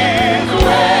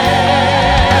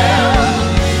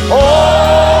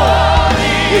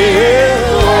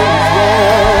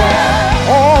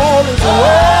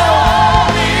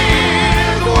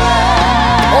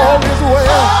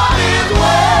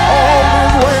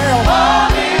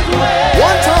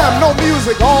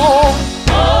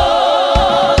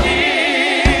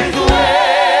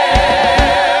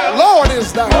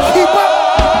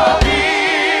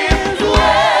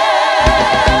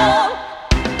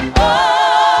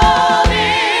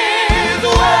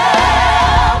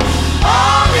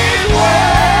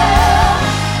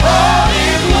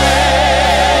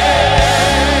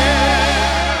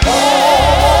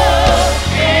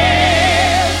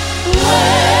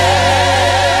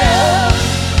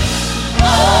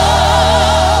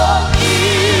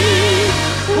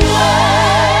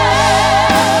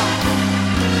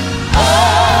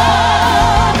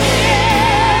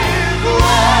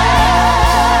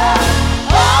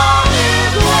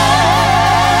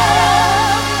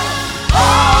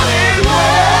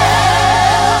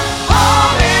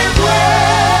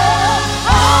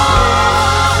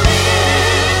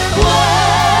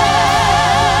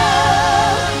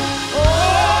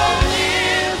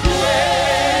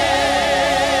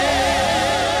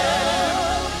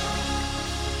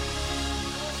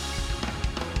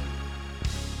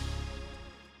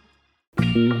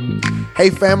 Hey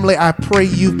family, I pray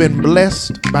you've been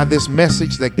blessed by this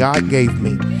message that God gave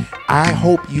me. I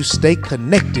hope you stay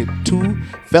connected to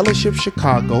Fellowship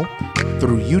Chicago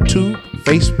through YouTube,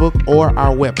 Facebook, or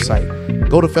our website.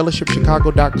 Go to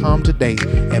fellowshipchicago.com today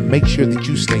and make sure that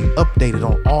you stay updated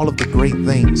on all of the great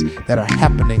things that are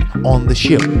happening on the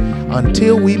ship.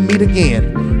 Until we meet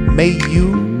again, may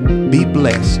you be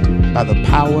blessed by the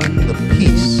power, the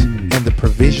peace, and the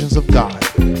provisions of God.